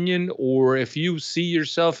opinion, or if you see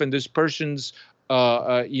yourself in this person's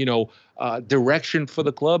direction for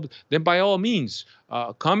the club, then by all means,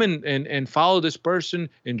 come and follow this person,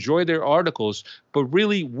 enjoy their articles. But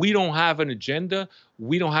really, we don't have an agenda.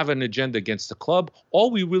 We don't have an agenda against the club.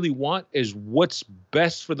 All we really want is what's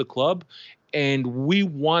best for the club. And we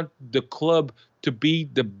want the club to be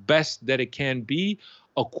the best that it can be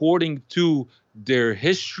according to their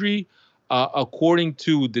history, according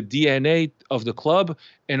to the DNA of the club,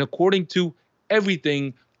 and according to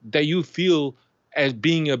everything that you feel as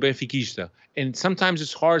being a Benfiquista. And sometimes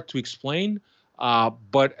it's hard to explain,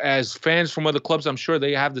 but as fans from other clubs, I'm sure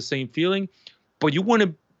they have the same feeling. But you want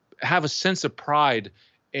to have a sense of pride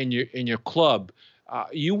in your club.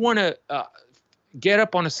 You want to get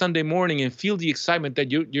up on a Sunday morning and feel the excitement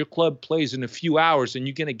that your club plays in a few hours and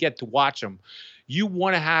you're going to get to watch them. You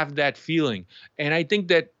want to have that feeling. And I think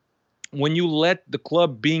that when you let the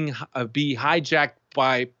club be hijacked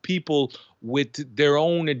by people with their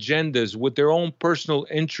own agendas, with their own personal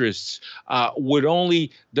interests, with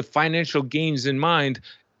only the financial gains in mind,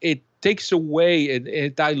 it takes away,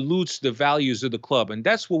 it dilutes the values of the club. And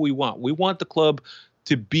that's what we want. We want the club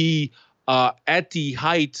to be at the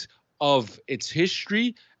height of its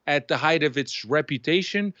history, at the height of its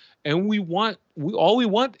reputation. And all we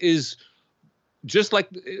want is just like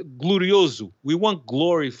glorioso. We want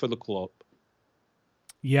glory for the club.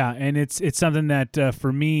 Yeah, and it's something that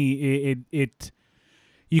for me it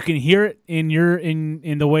you can hear it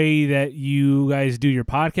in the way that you guys do your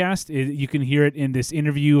podcast. You can hear it in this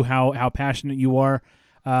interview how passionate you are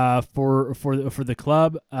for the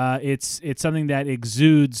club. It's something that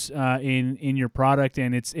exudes in your product,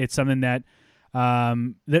 and it's something that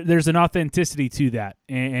there's an authenticity to that,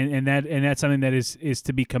 and that's something that is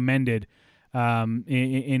to be commended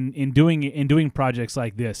in doing projects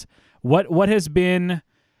like this. What has been,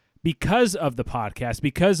 because of the podcast,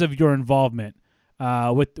 because of your involvement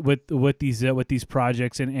with these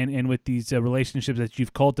projects and with these relationships that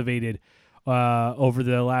you've cultivated over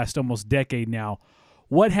the last almost decade now,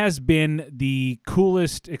 what has been the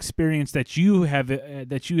coolest experience that you have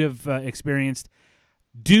experienced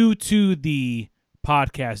due to the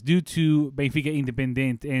podcast, due to Benfica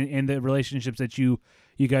Independente and the relationships that you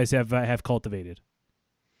guys have cultivated?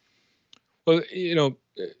 Well,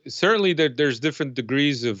 certainly there's different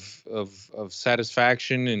degrees of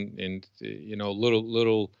satisfaction and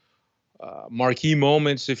little marquee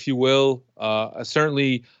moments, if you will.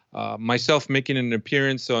 Certainly, myself making an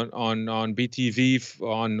appearance on BTV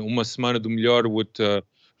on Uma Semana do Melhor with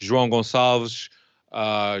João Gonçalves,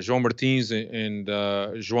 João Martins, and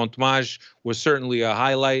João Tomás was certainly a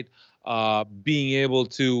highlight. Being able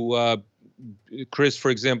to Chris, for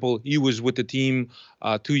example, he was with the team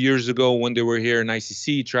 2 years ago when they were here in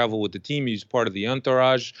ICC, traveled with the team. He's part of the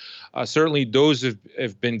entourage. Certainly, those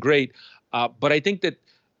have been great. But I think that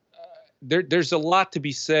there's a lot to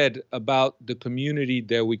be said about the community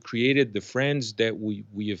that we created, the friends that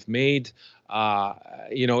we have made.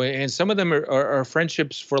 And some of them are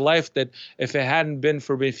friendships for life that if it hadn't been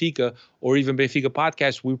for Benfica or even Benfica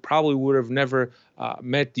podcast, we probably would have never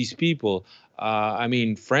met these people.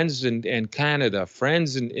 Friends in Canada,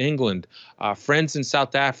 friends in England, friends in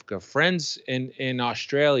South Africa, friends in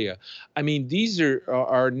Australia. These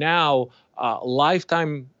are now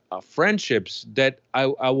lifetime friendships that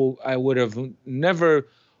I would have never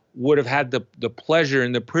would have had the pleasure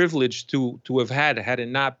and the privilege to have had it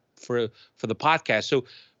not for the podcast. So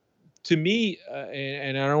to me,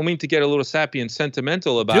 and I don't mean to get a little sappy and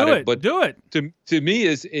sentimental about it, but do it. To me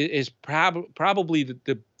is probably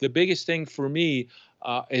the biggest thing for me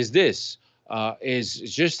is this is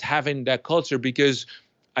just having that culture, because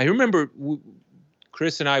I remember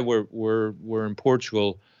Chris and I were in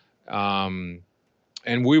Portugal,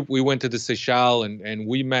 and we went to the Seychelles and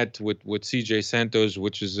we met with CJ Santos,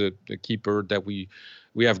 which is a keeper that we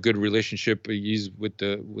have good relationship. He's with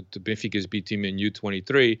the Benfica's B team in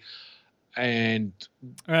U23. And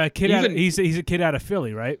he's a kid out of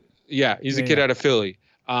Philly, right? Yeah, he's a kid out of Philly.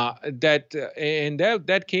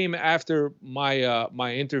 That came after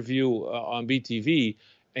my interview on BTV,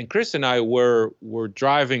 and Chris and I were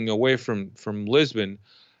driving away from Lisbon,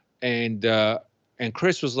 and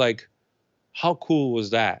Chris was like, "How cool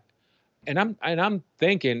was that?" And I'm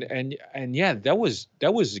thinking, and yeah, that was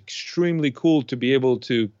extremely cool to be able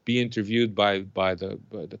to be interviewed by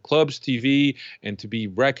the club's TV and to be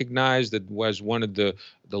recognized. That was one of the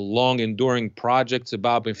long enduring projects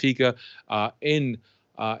about Benfica in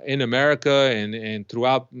America and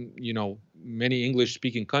throughout many English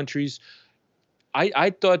speaking countries.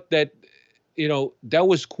 I thought that that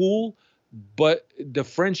was cool, but the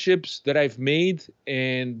friendships that I've made,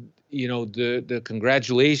 and the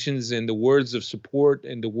congratulations and the words of support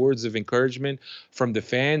and the words of encouragement from the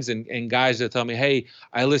fans and guys that tell me, hey,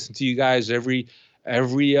 I listen to you guys every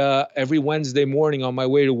Wednesday morning on my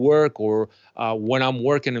way to work, or when I'm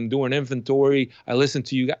working, I'm doing inventory, I listen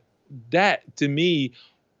to you guys. That to me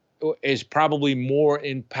is probably more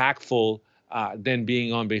impactful than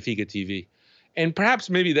being on Benfica TV. And perhaps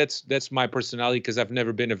maybe that's my personality, because I've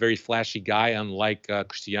never been a very flashy guy, unlike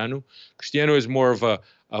Cristiano. Cristiano is more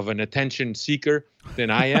of an attention seeker than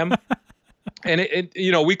I am. And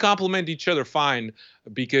we complement each other fine,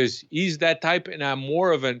 because he's that type and I'm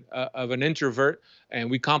more of an introvert, and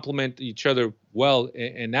we complement each other well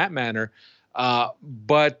in that manner.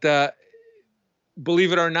 But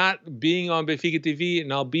believe it or not, being on Benfica TV,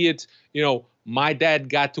 and albeit, my dad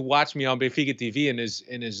got to watch me on Benfica TV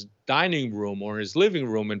in his dining room or his living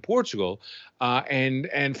room in Portugal,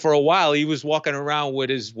 and for a while he was walking around with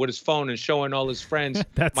his phone and showing all his friends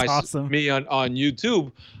That's awesome. me on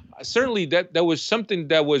YouTube. Certainly that was something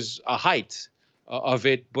that was a height of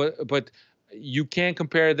it, but you can't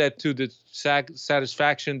compare that to the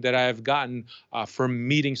satisfaction that I've gotten from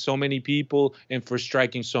meeting so many people and for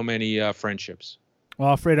striking so many friendships. Well,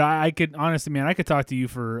 Alfredo, I could honestly, man, I could talk to you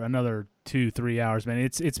for another 2-3 hours, man.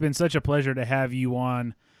 It's been such a pleasure to have you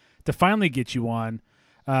on, to finally get you on.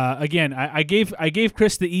 Again, I gave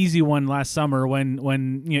Chris the easy one last summer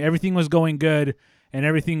when everything was going good and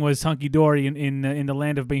everything was hunky dory in the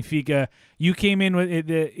land of Benfica. You came in with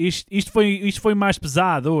isto foi mais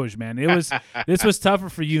pesado hoje, man. This was tougher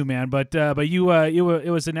for you, man. But you it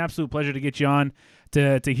was an absolute pleasure to get you on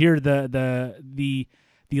to hear the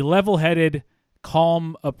level-headed,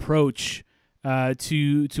 calm approach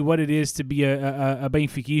to what it is to be a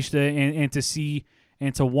Benfiquista and to see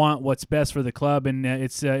and to want what's best for the club. And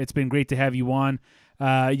it's been great to have you on.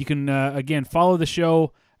 You can again follow the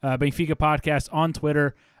show, Benfica Podcast, on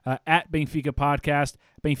Twitter at Benfica Podcast,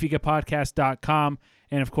 benficapodcast.com,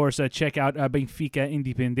 and of course check out Benfica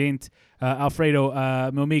Independente. Alfredo,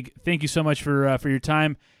 Momig, thank you so much for your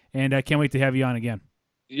time, and I can't wait to have you on again.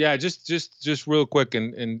 Yeah, just real quick,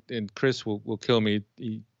 and Chris will kill me.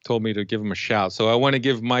 He told me to give him a shout, so I want to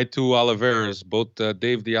give my two Oliveras, both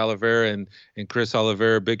Dave de Oliveira and Chris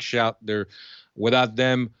Oliveira, a big shout. Without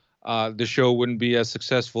them, the show wouldn't be as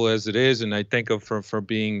successful as it is, and I thank them for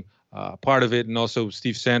being part of it. And also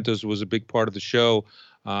Steve Santos was a big part of the show,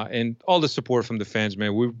 and all the support from the fans,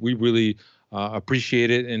 man. We really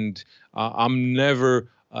appreciate it, and I'm never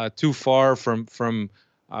too far from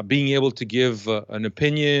being able to give an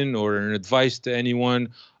opinion or an advice to anyone.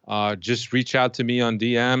 Just reach out to me on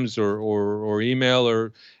DMs or email,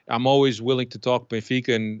 or I'm always willing to talk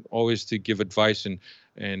Benfica and always to give advice.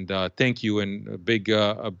 And thank you, and a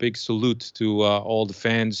big salute to all the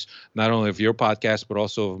fans, not only of your podcast but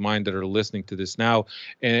also of mine that are listening to this now,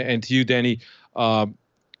 and to you, Danny.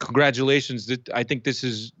 Congratulations! I think this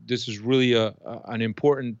is really an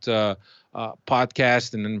important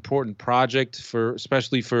podcast and an important project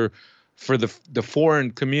especially for the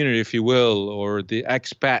foreign community, if you will, or the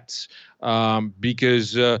expats,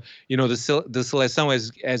 because the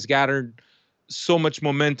Seleção has gathered so much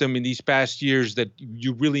momentum in these past years that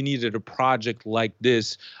you really needed a project like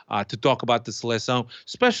this to talk about the Seleção,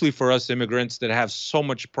 especially for us immigrants that have so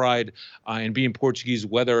much pride in being Portuguese,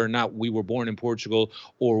 whether or not we were born in Portugal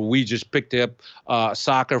or we just picked up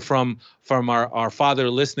soccer from our father,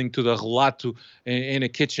 listening to the relato in a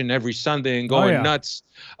kitchen every Sunday and going nuts.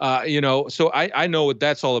 So I know what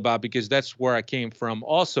that's all about, because that's where I came from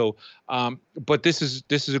also. But this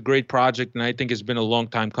is a great project, and I think it's been a long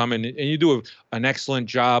time coming. And you do an excellent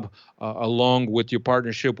job along with your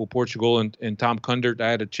partnership with Portugal and Tom Kundert. I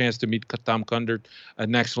had a chance to meet Tom Kundert,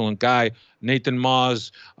 an excellent guy. Nathan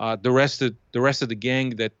Moz, the rest of the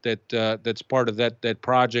gang that's part of that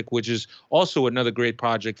project, which is also another great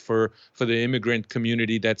project for the immigrant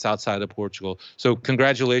community that's outside of Portugal. So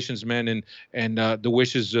congratulations, man, and the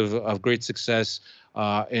wishes of great success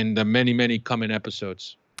in the many coming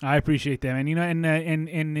episodes. I appreciate that, man.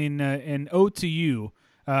 And ode to you.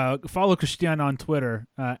 Follow Cristiano on Twitter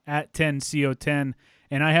at 10co10,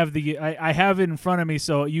 and I have it in front of me,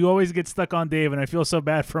 so you always get stuck on Dave, and I feel so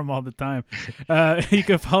bad for him all the time. You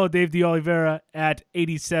can follow Dave de Oliveira at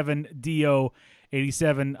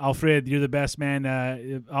 87do87. Alfred, you're the best,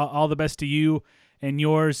 man. All the best to you and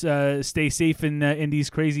yours. Stay safe in these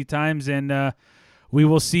crazy times, and we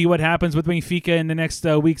will see what happens with Benfica in the next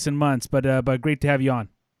weeks and months. But great to have you on.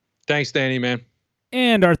 Thanks, Danny, man.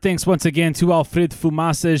 And our thanks once again to Alfred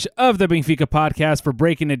Fumaças of the Benfica Podcast for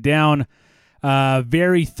breaking it down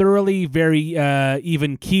very thoroughly, very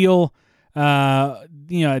even keel.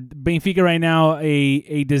 Benfica right now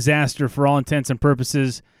a disaster for all intents and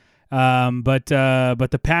purposes. But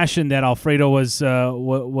the passion that Alfredo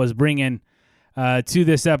was bringing to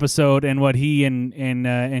this episode, and what he and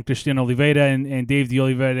Cristian Oliveira and Dave de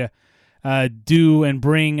Oliveira do and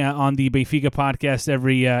bring on the Benfica podcast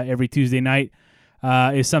every Tuesday night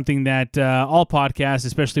is something that all podcasts,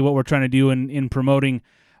 especially what we're trying to do in promoting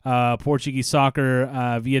Portuguese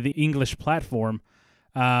soccer via the English platform,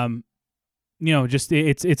 just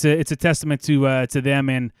it's a testament to them,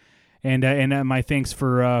 and my thanks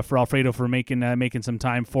for Alfredo for making some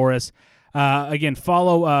time for us. Again,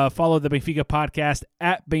 follow the Benfica podcast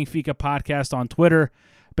at Benfica Podcast on Twitter,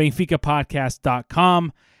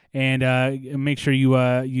 benficapodcast.com, and make sure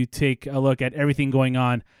you take a look at everything going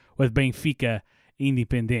on with Benfica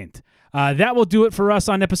Independent. That will do it for us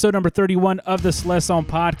on episode number 31 of the Seleção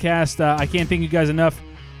podcast. I can't thank you guys enough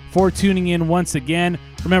for tuning in once again.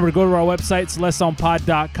 Remember to go to our website,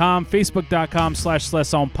 seleçãopod.com,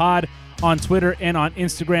 facebook.com/seleçãopod, on Twitter and on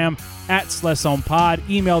Instagram at seleçãopod.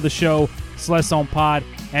 Email the show,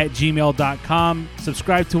 seleçãopod@gmail.com.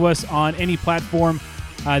 Subscribe to us on any platform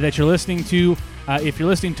that you're listening to. If you're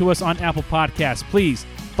listening to us on Apple Podcasts, please,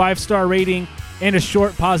 5-star rating and a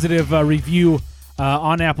short positive review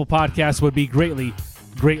on Apple Podcasts would be greatly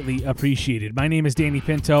appreciated. My name is Danny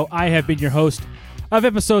Pinto. I have been your host of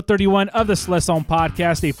episode 31 of the Seleção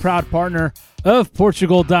podcast, a proud partner of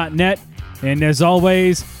Portugal.net. And as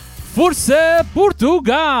always, Força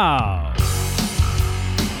Portugal!